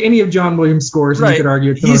 Pick any of John Williams' scores, and you could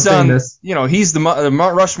argue it's the most famous. You know, he's the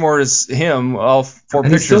Mount Rushmore is him. All four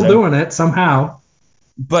and pictures. He's still doing it somehow.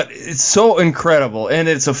 But it's so incredible, and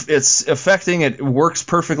it's affecting. It works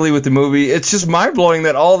perfectly with the movie. It's just mind blowing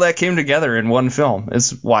that all that came together in one film.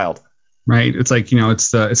 It's wild, right? It's like,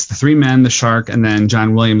 it's the three men, the shark, and then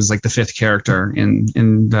John Williams is like the fifth character in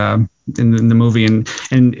the movie, and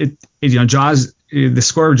it Jaws. The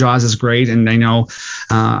score of Jaws is great, and I know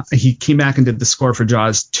he came back and did the score for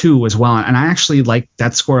Jaws 2 as well, and I actually like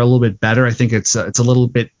that score a little bit better. I think it's a little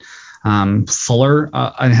bit fuller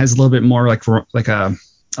and has a little bit more like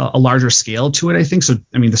a larger scale to it, I think. So,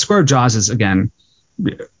 I mean, the score of Jaws is, again,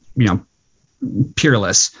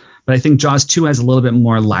 peerless, but I think Jaws 2 has a little bit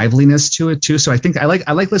more liveliness to it too. So I think I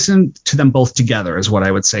like listening to them both together is what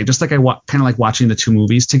I would say. Just like I kind of like watching the two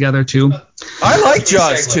movies together too. I like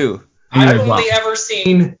Jaws 2. I've only ever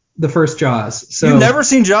seen the first Jaws. So you've never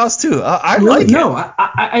seen Jaws 2? I really, like it. No,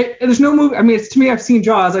 I there's no movie. I mean, to me, I've seen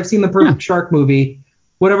Jaws. I've seen the perfect shark movie.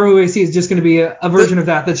 Whatever movie I see is just going to be a version of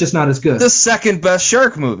that's just not as good. The second best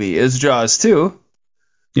shark movie is Jaws 2.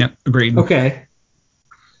 Yep, agreed. Okay.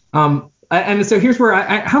 And so here's where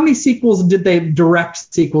how many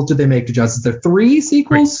direct sequels did they make to Jaws? Is there 3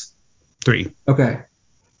 sequels? 3. Okay.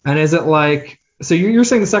 And is it like, so you're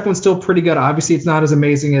saying the second one's still pretty good? Obviously, it's not as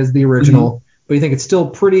amazing as the original, but you think it's still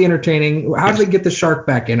pretty entertaining. How did they get the shark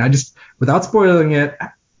back in? Without spoiling it.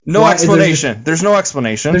 No explanation. There's no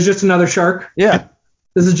explanation. There's just another shark? Yeah.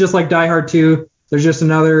 This is just like Die Hard 2. There's just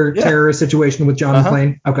another terrorist situation with John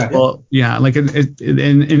McClane. Okay. Well, yeah, like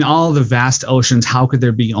in all the vast oceans, how could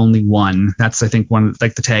there be only one? That's, I think, one,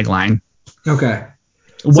 like the tagline. Okay.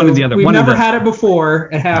 One of the other. We've never had it before.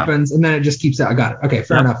 It happens, and then it just keeps out. I got it. Okay,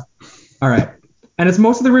 fair enough. All right. And it's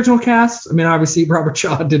most of the original cast. I mean, obviously Robert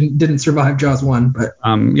Shaw didn't survive Jaws 1, but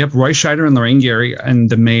Roy Scheider and Lorraine Gary and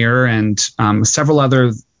the mayor and several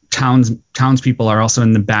other townspeople are also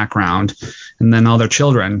in the background, and then all their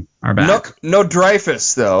children are back. No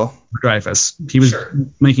Dreyfuss though. Dreyfuss. He was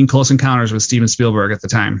making Close Encounters with Steven Spielberg at the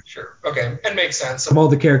time. Sure. Okay, it makes sense. Of all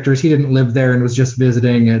the characters, he didn't live there and was just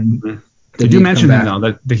visiting. And they do mention him though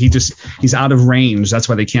that he's out of range. That's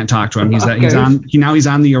why they can't talk to him. He's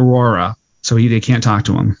on the Aurora, so they can't talk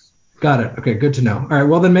to him. Got it. Okay, good to know. All right,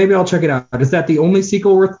 well then maybe I'll check it out. Is that the only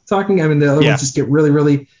sequel worth talking? I mean, the other ones just get really,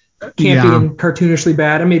 really campy and cartoonishly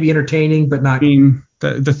bad, and maybe entertaining, but not. I mean,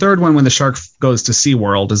 the third one when the shark goes to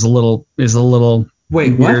SeaWorld is a little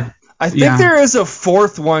Wait, weird. What? I think there is a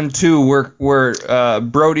fourth one too, where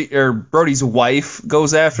Brody's wife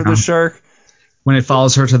goes after the shark when it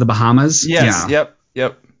follows her to the Bahamas. Yes. Yeah.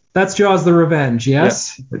 Yep. That's Jaws: The Revenge.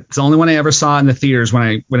 Yes. Yeah. It's the only one I ever saw in the theaters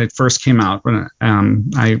when it first came out.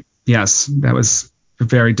 That was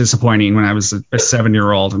very disappointing when I was a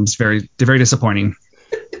 7-year-old. It was very, very disappointing.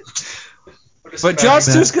 But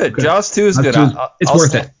Jaws 2 is good. Jaws 2 is good. It's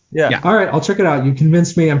worth it. Yeah. All right, I'll check it out. You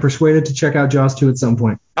convinced me. I'm persuaded to check out Jaws 2 at some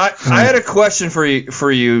point. I had a question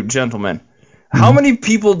for you, gentlemen. How many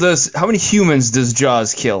humans does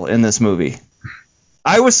Jaws kill in this movie?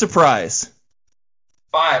 I was surprised.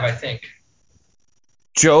 5, I think.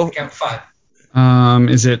 Joe? Count 5.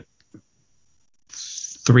 Is it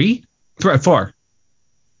 3? 4.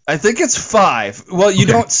 I think it's 5. Well, you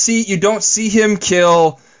don't see him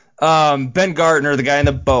kill Ben Gardner, the guy in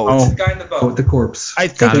the boat. Oh, the guy in the boat with the corpse. I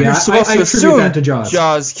think you're supposed to assume that to Jaws.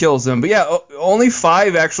 Jaws kills him. But yeah, only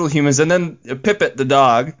 5 actual humans, and then Pippet the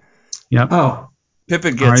dog. Yep. Oh.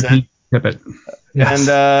 Pippet gets it. Pippet. Yes. And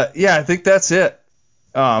I think that's it.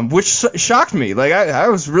 Which shocked me. Like I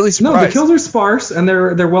was really surprised. No, the kills are sparse and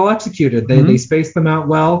they're well executed. They space them out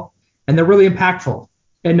well, and they're really impactful.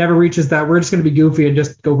 It never reaches that we're just going to be goofy and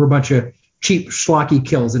just go for a bunch of cheap schlocky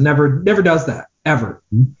kills. It never does that ever.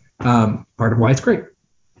 Part of why it's great.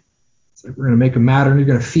 It's like we're going to make them matter, and you're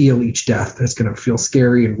going to feel each death. It's going to feel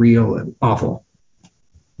scary and real and awful.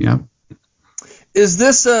 Yeah. Is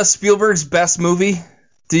this Spielberg's best movie?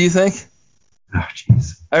 Do you think? Oh,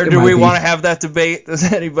 jeez. Or do we want to have that debate? Is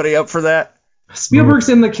anybody up for that? Spielberg's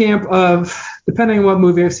in the camp of, depending on what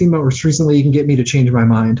movie I've seen most recently, you can get me to change my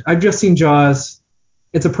mind. I've just seen Jaws.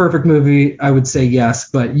 It's a perfect movie. I would say yes,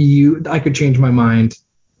 but I could change my mind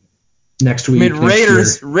next week. I mean,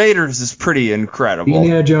 Raiders is pretty incredible. The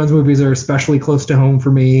Indiana Jones movies are especially close to home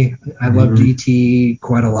for me. I love GT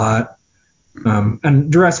quite a lot.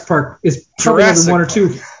 And Jurassic Park is probably Jurassic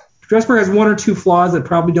Park has 1 or 2 flaws that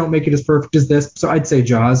probably don't make it as perfect as this. So I'd say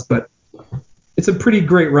Jaws, but it's a pretty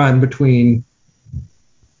great run between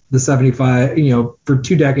the 75, for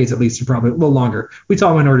 2 decades at least, or probably a little longer. We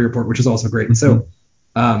saw Minority Report, which is also great. So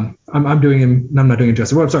I'm not doing it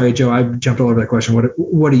justice. Well, I'm sorry, Joe, I jumped all over that question.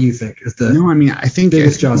 What do you think is the I think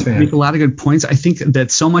biggest Jaws fan? You make a lot of good points. I think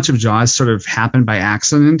that so much of Jaws sort of happened by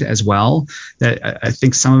accident as well, that I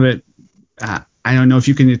think some of it, I don't know if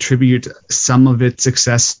you can attribute some of its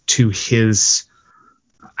success to his.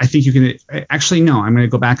 I think you can actually no. I'm going to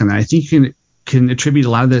go back on that. I think you can attribute a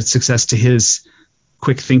lot of the success to his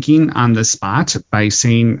quick thinking on the spot by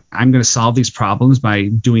saying, I'm going to solve these problems by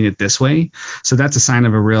doing it this way. So that's a sign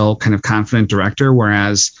of a real kind of confident director.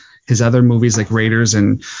 Whereas his other movies like Raiders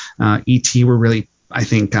and E.T. were really, I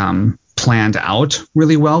think, planned out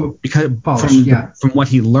really well because from what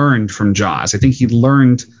he learned from Jaws. I think he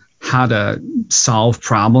learned how to solve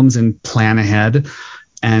problems and plan ahead,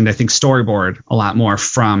 and I think storyboard a lot more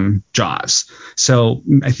from Jaws. So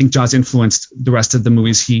I think Jaws influenced the rest of the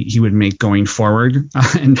movies he would make going forward,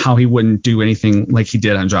 and how he wouldn't do anything like he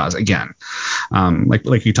did on Jaws again,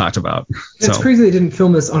 like you talked about. It's crazy they didn't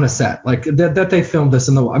film this on a set, like that they filmed this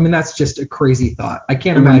in the. I mean, that's just a crazy thought. I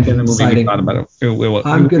can't imagine the movie thought about it.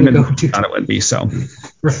 I'm going to go to. Thought it would be so.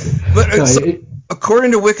 Right. But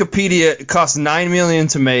according to Wikipedia, it cost $9 million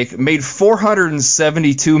to make, made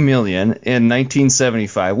 $472 million in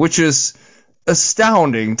 1975, which is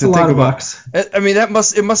astounding to think about. I mean, it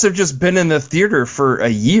must have just been in the theater for a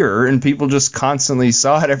year, and people just constantly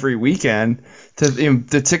saw it every weekend.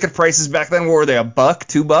 The ticket prices back then, what were they, $1,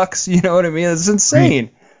 $2? You know what I mean? It's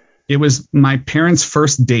insane. It was my parents'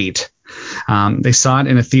 first date. They saw it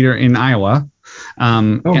in a theater in Iowa.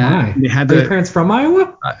 My! They had your parents from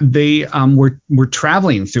Iowa? They were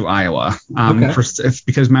traveling through Iowa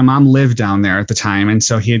because my mom lived down there at the time, and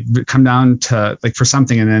so he had come down to for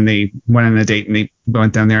something, and then they went on a date and they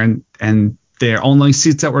went down there, and their only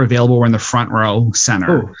seats that were available were in the front row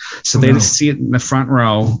center. So they had a seat in the front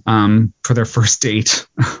row for their first date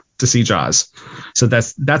to see Jaws. So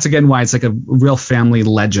that's again why it's like a real family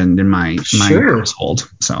legend in my household.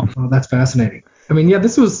 So that's fascinating. I mean, yeah,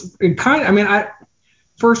 this was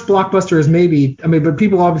first blockbuster is maybe, but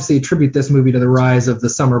people obviously attribute this movie to the rise of the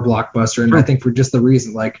summer blockbuster, and I think for just the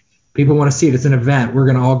reason, like, people want to see it. It's an event. We're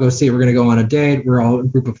going to all go see it. We're going to go on a date. We're all a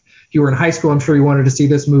group of, if you were in high school, I'm sure you wanted to see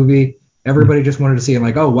this movie. Everybody just wanted to see it.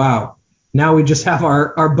 Like, oh, wow. Now we just have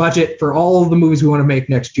our budget for all of the movies we want to make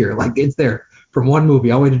next year. Like, it's there from one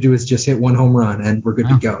movie. All we have to do is just hit one home run and we're good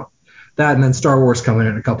to go. That, and then Star Wars coming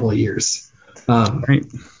in a couple of years. Right.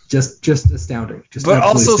 Just astounding. But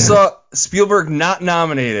also saw Spielberg not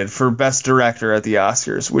nominated for Best Director at the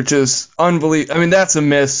Oscars, which is unbelievable. I mean, that's a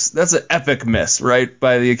miss. That's an epic miss, right,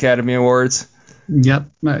 by the Academy Awards. Yep,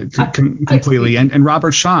 completely. And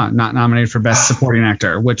Robert Shaw not nominated for Best Supporting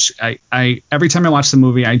Actor, which I every time I watch the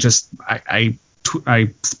movie, I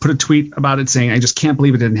put a tweet about it saying I just can't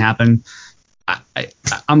believe it didn't happen.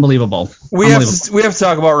 Unbelievable. We have to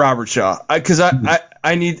talk about Robert Shaw because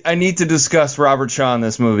I need to discuss Robert Shaw in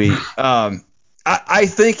this movie. I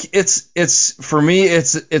think it's for me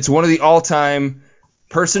it's one of the all-time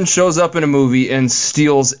person shows up in a movie and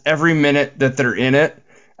steals every minute that they're in it.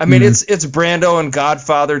 I mean, it's Brando and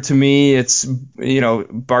Godfather to me. It's,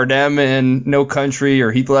 Bardem and No Country,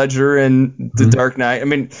 or Heath Ledger and The Dark Knight. I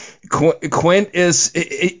mean, Quint is.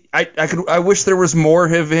 I wish there was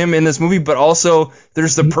more of him in this movie, but also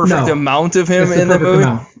there's the perfect amount of him in the movie.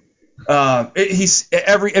 He's to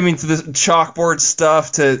the chalkboard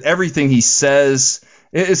stuff, to everything he says.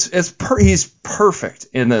 He's perfect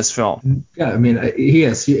in this film. Yeah, I mean, he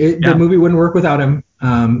is. The movie wouldn't work without him.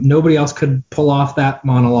 Nobody else could pull off that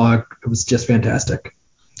monologue. It was just fantastic.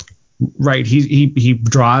 Right. He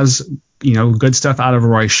draws good stuff out of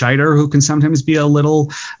Roy Scheider, who can sometimes be a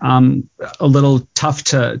little tough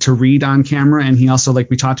to read on camera. And he also,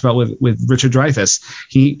 like we talked about with Richard Dreyfuss,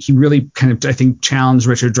 he really kind of, I think, challenged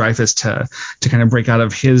Richard Dreyfuss to kind of break out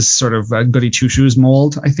of his sort of goody two shoes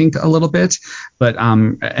mold, I think, a little bit. But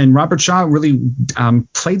and Robert Shaw really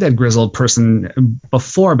played that grizzled person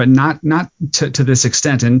before, but not to this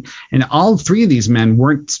extent. And all three of these men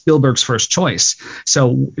weren't Spielberg's first choice.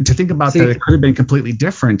 So to think about that, it could have been completely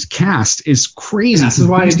different cast is crazy. This is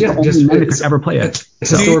why I did could ever play it.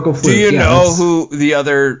 Historical fluke. Do you know who the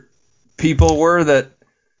other people were that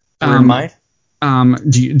were in mind?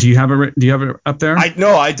 Do you have it up there?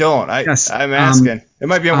 No, I don't. Yes. I'm asking. It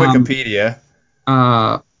might be on Wikipedia.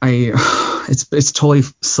 It's totally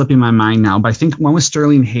slipping my mind now, but I think one was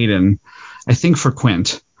Sterling Hayden. I think for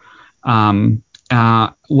Quint, was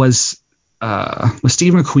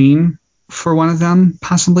Steve McQueen for one of them,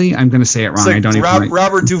 possibly. I'm going to say it wrong. Like I don't even.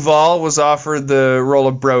 Robert Duvall was offered the role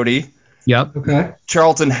of Brody. Yep. Okay.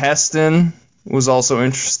 Charlton Heston was also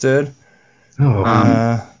interested.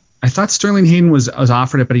 I thought Sterling Hayden was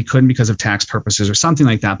offered it, but he couldn't because of tax purposes or something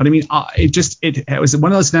like that. But I mean, it was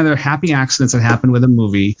one of those other happy accidents that happened with a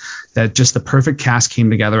movie that just the perfect cast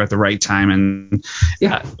came together at the right time, and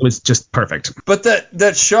it was just perfect. But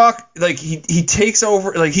that shock, like he takes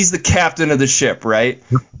over, like he's the captain of the ship, right?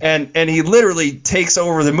 And he literally takes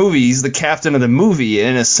over the movie. He's the captain of the movie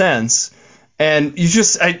in a sense. And you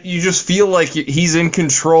just feel like he's in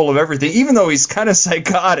control of everything, even though he's kind of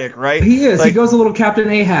psychotic, right? He is. Like, he goes a little Captain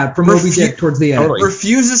Ahab from Moby Dick towards the end.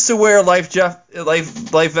 Refuses to wear life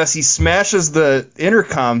vest. He smashes the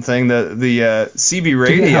intercom thing, the CB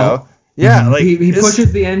radio. Yeah, like he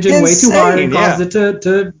pushes the engine way too hard and causes it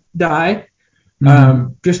to die.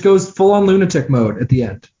 Just goes full on lunatic mode at the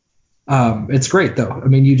end. It's great though. I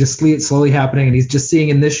mean, you just see it slowly happening, and he's just seeing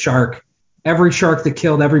in this shark. Every shark that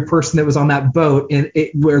killed every person that was on that boat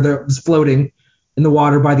where it was floating in the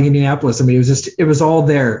water by the Indianapolis. I mean, it was all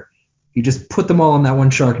there. He just put them all on that one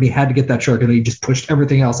shark, and he had to get that shark, and he just pushed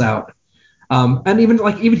everything else out. And even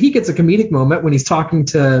he gets a comedic moment when he's talking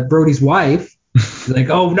to Brody's wife. He's like,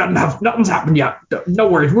 "Oh, nothing's happened yet. No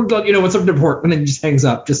worries. We're glad what's up to report." And then he just hangs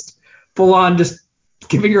up, just full on, just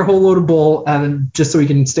giving her a whole load of bull, and just so he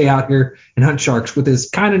can stay out here and hunt sharks with his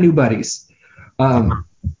kind of new buddies.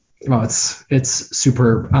 Well, it's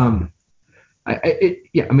superb. I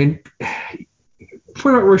mean,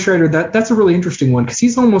 point out Roy Scheider, that's a really interesting one because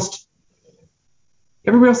he's almost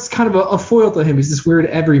everybody else is kind of a foil to him. He's this weird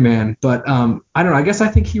everyman, but I don't know. I guess I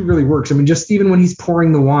think he really works. I mean, just even when he's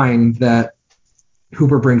pouring the wine that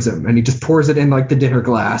Hooper brings him, and he just pours it in like the dinner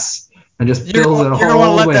glass and just fills it all the way. You're gonna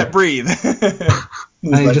want to let that breathe.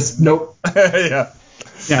 And he just nope. Yeah.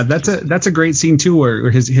 Yeah, that's a great scene too, where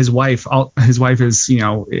his wife is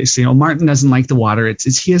Martin doesn't like the water.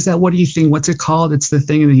 He has that, what do you think? What's it called? It's the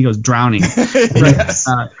thing, and then he goes drowning. Yes.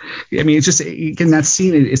 I mean, it's just in that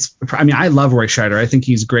scene. I love Roy Scheider. I think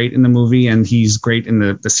he's great in the movie, and he's great in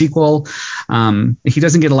the sequel. He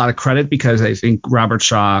doesn't get a lot of credit because I think Robert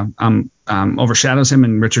Shaw overshadows him,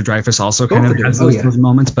 and Richard Dreyfuss also kind of has those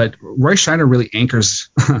moments. But Roy Scheider really anchors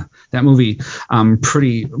that movie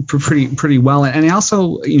pretty well. And I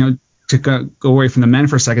also, to go away from the men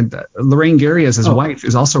for a second, Lorraine Gary as his wife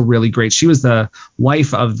is also really great. She was the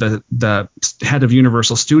wife of the head of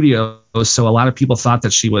Universal Studios, so a lot of people thought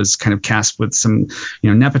that she was kind of cast with some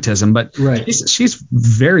nepotism, but she's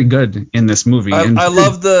very good in this movie. I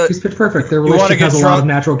love she's pitch perfect. Their relationship has a lot of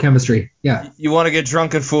natural chemistry. Yeah, you want to get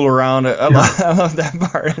drunk and fool around. I love that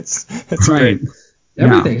part. It's right. great.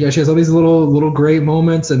 Everything. Yeah, she has all these little great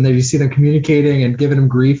moments, and then you see them communicating and giving him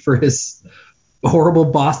grief for his horrible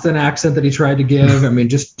Boston accent that he tried to give. I mean,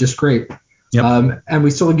 just great. Yep. And we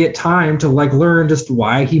still get time to learn just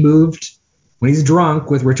why he moved when he's drunk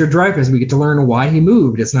with Richard Dreyfuss. We get to learn why he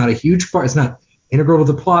moved. It's not a huge part. It's not integral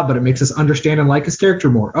to the plot, but it makes us understand and like his character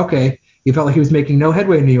more. Okay, he felt like he was making no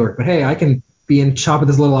headway in New York, but hey, I can be in shop at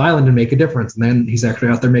this little island and make a difference. And then he's actually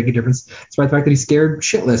out there making a difference. Despite the fact that he's scared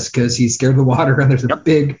shitless because he's scared of the water, and there's a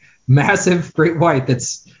big, massive great white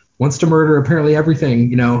that's wants to murder apparently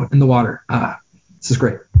everything, in the water. This is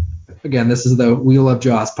great. Again, this is the We Love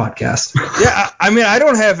Jaws podcast. Yeah, I mean, I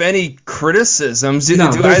don't have any criticisms. Do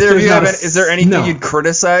either of you have? Is there anything you'd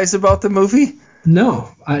criticize about the movie?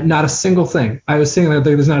 No, not a single thing. I was saying that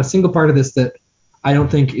there's not a single part of this that I don't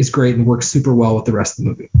think is great and works super well with the rest of the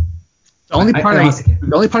movie. The only part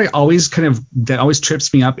that always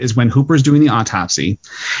trips me up is when Hooper's doing the autopsy,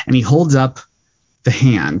 and he holds up the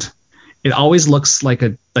hand. It always looks like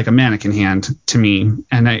a mannequin hand to me,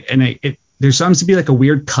 and there seems to be a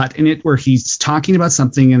weird cut in it where he's talking about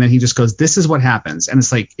something and then he just goes, "This is what happens," and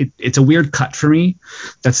it's it's a weird cut for me.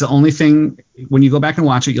 That's the only thing. When you go back and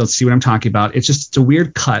watch it, you'll see what I'm talking about. It's a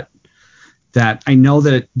weird cut that I know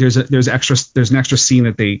that there's an extra scene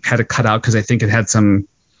that they had to cut out because I think it had some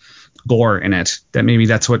gore in it. That maybe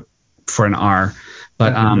that's what for an R.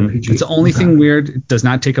 But it's the only thing weird. It does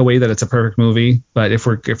not take away that it's a perfect movie. But if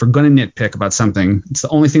we're gonna nitpick about something, it's the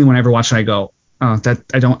only thing when I ever watch it I go, oh, that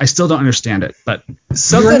I still don't understand it. But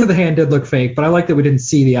the rest of the hand did look fake, but I like that we didn't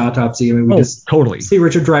see the autopsy. I mean, we just totally see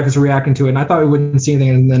Richard Dreyfuss reacting to it, and I thought we wouldn't see anything,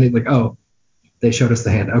 and then he's they showed us the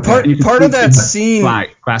hand. Okay. Part of that scene,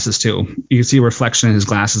 glasses too. You can see a reflection in his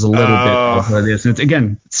glasses a little bit of what it is. And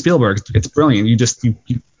again, Spielberg, it's brilliant. You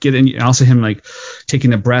get in, and also him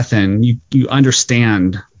taking a breath in. You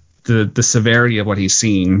understand the severity of what he's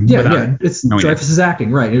seeing. Yeah. It's Dreyfuss is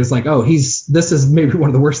acting right. It was this is maybe one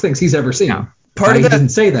of the worst things he's ever seen. Yeah. He doesn't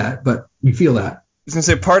say that, but you feel that. I was going to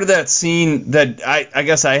say, part of that scene that I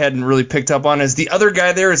guess I hadn't really picked up on is the other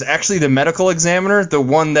guy there is actually the medical examiner, the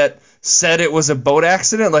one that said it was a boat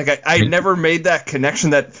accident. I never made that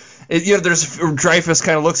connection that there's Dreyfuss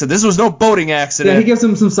kind of looks at this was no boating accident. Yeah, he gives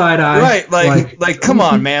him some side eye. Right, come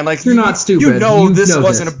on, man. You're not stupid. This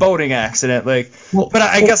wasn't a boating accident. But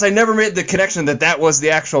I guess I never made the connection that was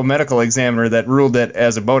the actual medical examiner that ruled it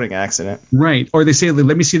as a boating accident. Right. Or they say,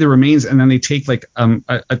 let me see the remains, and then they take a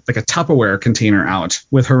Tupperware container out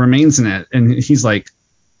with her remains in it, and he's like,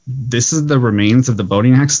 this is the remains of the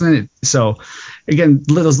boating accident. So again,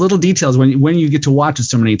 those little details when you get to watch it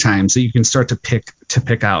so many times that you can start to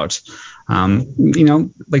pick out,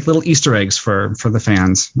 little Easter eggs for the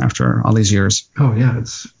fans after all these years. Oh yeah,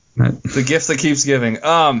 it's the gift that keeps giving.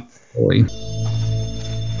 Holy.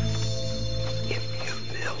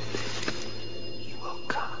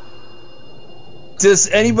 Does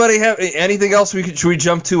anybody have anything else? Should we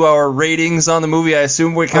jump to our ratings on the movie? I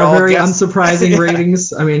assume we can all very unsurprising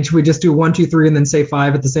ratings. I mean, should we just do 1, 2, 3 and then say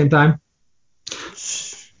 5 at the same time?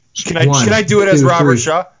 Can I do it as Robert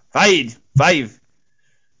Shaw? 5.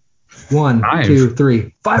 1, 2,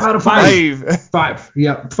 3. 5 out of 5. 5.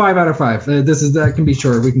 Yep, 5 out of 5. That can be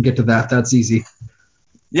short. We can get to that. That's easy.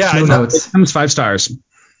 Yeah, no notes. It comes 5 stars.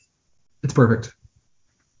 It's perfect.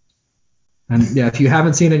 And yeah, if you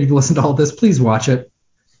haven't seen it, you've listened to all this, please watch it.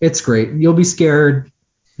 It's great. You'll be scared.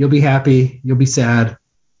 You'll be happy. You'll be sad.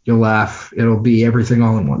 You'll laugh. It'll be everything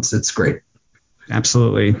all in once. It's great.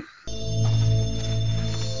 Absolutely.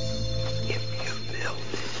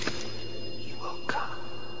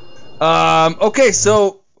 Okay,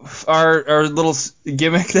 so our little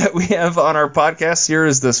gimmick that we have on our podcast here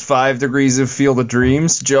is this 5 degrees of Field of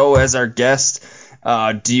Dreams. Joe, as our guest,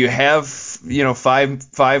 do you have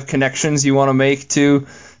five connections you want to make to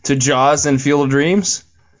Jaws and Field of Dreams?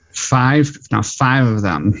 5 of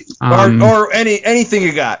them. Or anything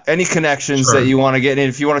you got, any connections that you want to get in.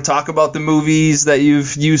 If you want to talk about the movies that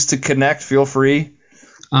you've used to connect, feel free.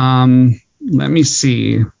 Let me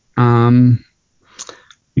see.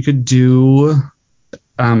 We could do.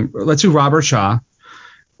 Let's do Robert Shaw.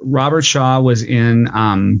 Robert Shaw was in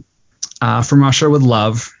From Russia with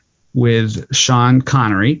Love with Sean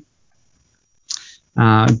Connery.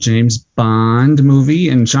 James Bond movie,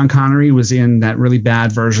 and Sean Connery was in that really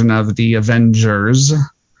bad version of The Avengers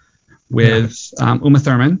with Uma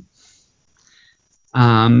Thurman.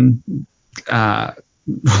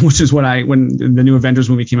 Which is what when the new Avengers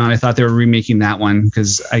movie came out, I thought they were remaking that one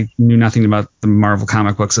because I knew nothing about the Marvel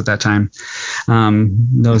comic books at that time.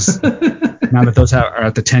 Those now that those are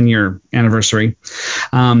at the 10-year anniversary.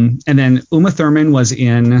 And then Uma Thurman was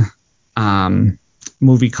in a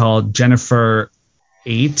movie called Jennifer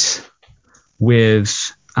 8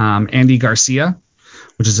 with Andy Garcia,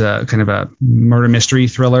 which is a kind of a murder mystery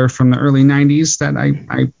thriller from the early 90s that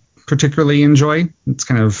I particularly enjoy. It's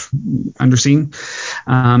kind of underseen.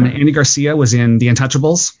 Andy Garcia was in The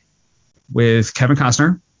Untouchables with Kevin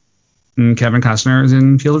Costner, and Kevin Costner is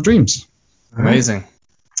in Field of Dreams. Amazing.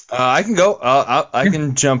 I can go. I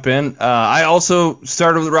can jump in. I also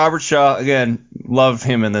started with Robert Shaw. Again, love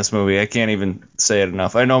him in this movie. I can't even say it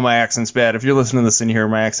enough. I know my accent's bad. If you're listening to this and you hear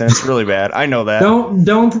my accent, it's really bad. I know that.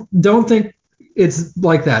 Don't think it's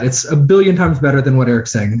like that. It's a billion times better than what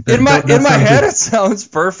Eric's saying. In my head, it sounds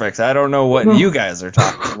perfect. I don't know what you guys are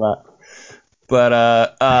talking about.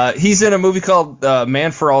 But he's in a movie called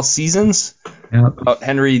Man for All Seasons about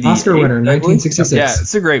Henry the Oscar winner, 1966. Yeah,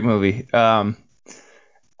 it's a great movie.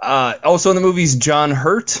 Also in the movie's John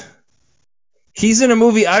Hurt. He's in a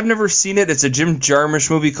movie, I've never seen it. It's a Jim Jarmusch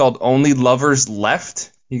movie called Only Lovers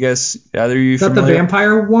Left. You guys, either you familiar? Is that the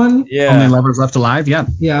vampire one? Yeah. Only Lovers Left Alive? Yeah.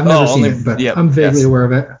 Yeah, I've never seen it, but I'm vaguely aware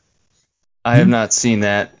of it. I have not seen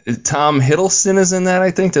that. Tom Hiddleston is in that, I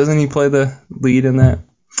think. Doesn't he play the lead in that?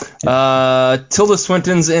 Tilda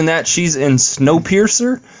Swinton's in that. She's in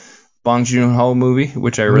Snowpiercer, Bong Joon-ho movie,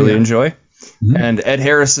 which I really enjoy. Mm-hmm. And Ed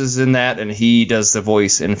Harris is in that, and he does the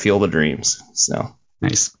voice in Field of Dreams. So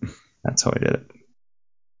nice. That's how I did it.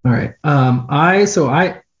 All right.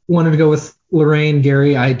 I wanted to go with Lorraine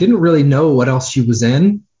Gary. I didn't really know what else she was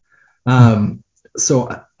in.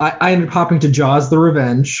 So I ended up hopping to Jaws: The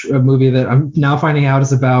Revenge, a movie that I'm now finding out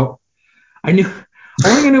is about. Only thing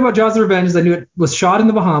I knew about Jaws: The Revenge is I knew it was shot in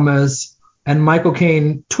the Bahamas, and Michael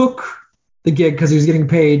Caine took the gig because he was getting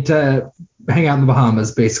paid to hang out in the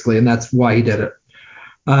Bahamas, basically, and that's why he did it.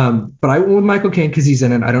 But I went with Michael Caine because he's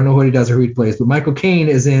in it. I don't know what he does or who he plays, but Michael Caine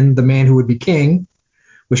is in The Man Who Would Be King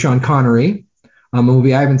with Sean Connery, a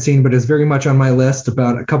movie I haven't seen but is very much on my list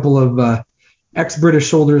about a couple of ex-British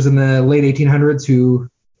soldiers in the late 1800s who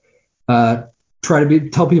try to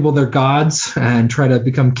tell people they're gods and try to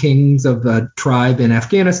become kings of a tribe in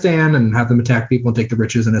Afghanistan and have them attack people and take the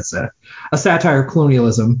riches. And it's a satire of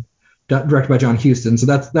colonialism directed by John Huston. So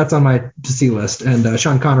that's on my to-see list. And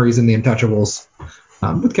Sean Connery's in The Untouchables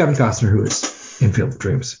with Kevin Costner, who is in Field of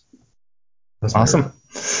Dreams. That's awesome.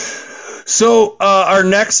 So our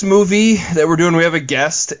next movie that we're doing, we have a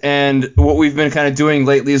guest, and what we've been kind of doing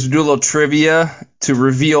lately is we do a little trivia to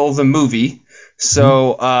reveal the movie.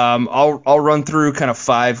 So I'll run through kind of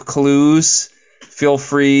 5 clues. Feel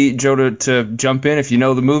free, Joe, to jump in if you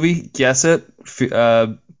know the movie, guess it,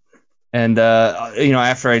 and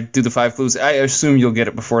after I do the 5 clues, I assume you'll get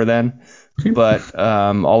it before then. But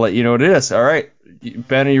I'll let you know what it is. All right,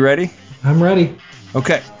 Ben, are you ready? I'm ready.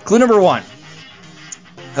 Okay, clue number 1.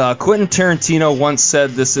 Quentin Tarantino once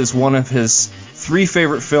said this is one of his 3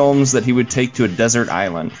 favorite films that he would take to a desert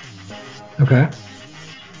island. Okay.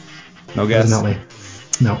 No guess? Not me.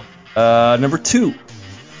 No. Number 2.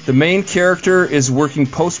 The main character is working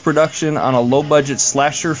post-production on a low-budget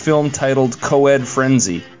slasher film titled Coed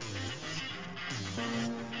Frenzy.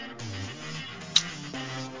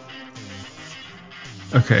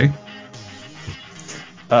 Okay.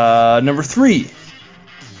 Number 3.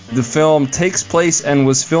 The film takes place and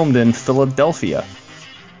was filmed in Philadelphia.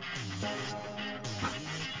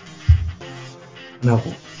 No.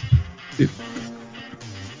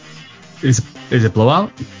 Is it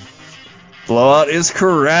Blowout? Blowout is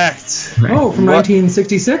correct. Oh, from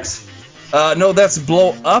 1966? No, that's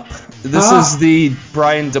Blow Up. This is the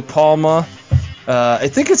Brian De Palma. I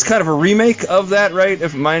think it's kind of a remake of that, right?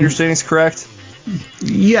 If my understanding is correct.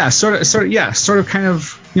 Yeah, sort of kind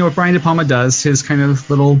of, what Brian De Palma does, his kind of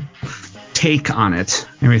little take on it,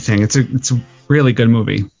 everything. It's a really good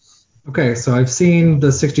movie. Okay, so I've seen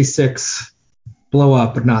the 66 Blow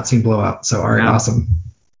Up, but not seen Blow Out. So, all right, awesome.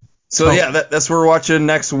 So, that's what we're watching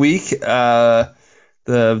next week.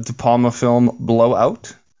 the De Palma film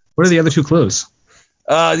Blowout. What are the other 2 clues?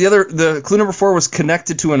 The clue number 4 was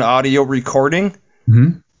connected to an audio recording,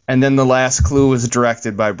 and then the last clue was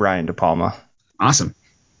directed by Brian De Palma. Awesome.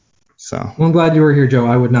 So. Well, I'm glad you were here, Joe.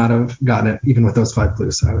 I would not have gotten it even with those 5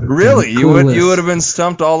 clues. I would have really? You would have been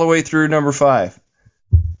stumped all the way through number 5.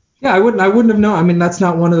 Yeah, I wouldn't have known. I mean, that's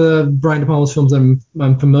not one of the Brian De Palma's films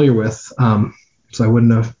I'm familiar with. So I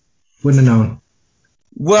wouldn't have known.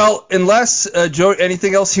 Well, unless Joe,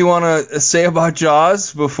 anything else you want to say about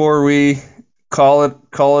Jaws before we call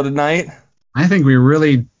it a night? I think we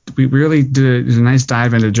really did a nice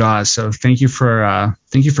dive into Jaws. So thank you for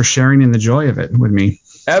sharing in the joy of it with me.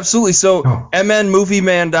 Absolutely. So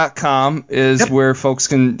mnmovieman.com is where folks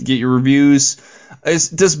can get your reviews.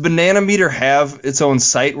 Does Banana Meter have its own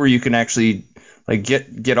site where you can actually like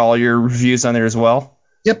get all your reviews on there as well?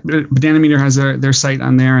 Yep, Banana Meter has their site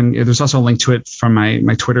on there, and there's also a link to it from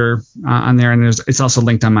my Twitter on there, and it's also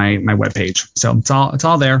linked on my webpage. So it's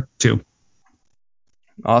all there too.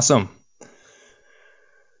 Awesome.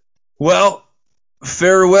 Well,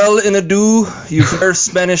 farewell and adieu, you fair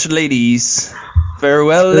Spanish ladies.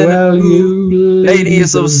 Farewell and adieu,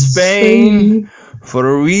 ladies of Spain.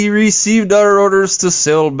 For we received our orders to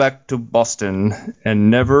sail back to Boston,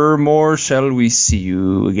 and never more shall we see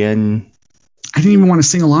you again. I didn't even want to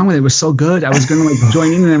sing along with it. It was so good. I was going to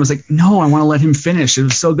join in, and I was like, no, I want to let him finish. It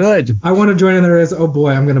was so good. I want to join in there as, oh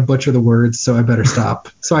boy, I'm going to butcher the words, so I better stop.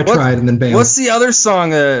 So I tried and then bailed. What's the other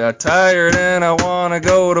song? I'm tired and I want to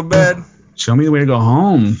go to bed. Show me the way to go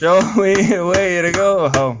home. Show me the way to go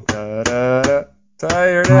home. Da-da-da.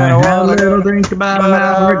 Tired and I I had a want to little go. drink about an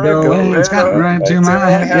hour ago, and it's got right to my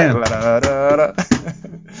head. Yeah.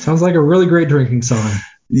 Sounds like a really great drinking song.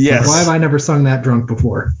 Yes. Why have I never sung that drunk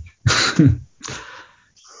before?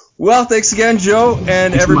 Well, thanks again, Joe,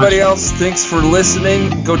 and everybody else. Thanks for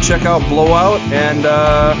listening. Go check out Blowout and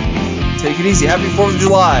take it easy. Happy 4th of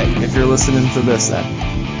July if you're listening to this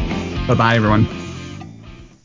then. Bye-bye, everyone.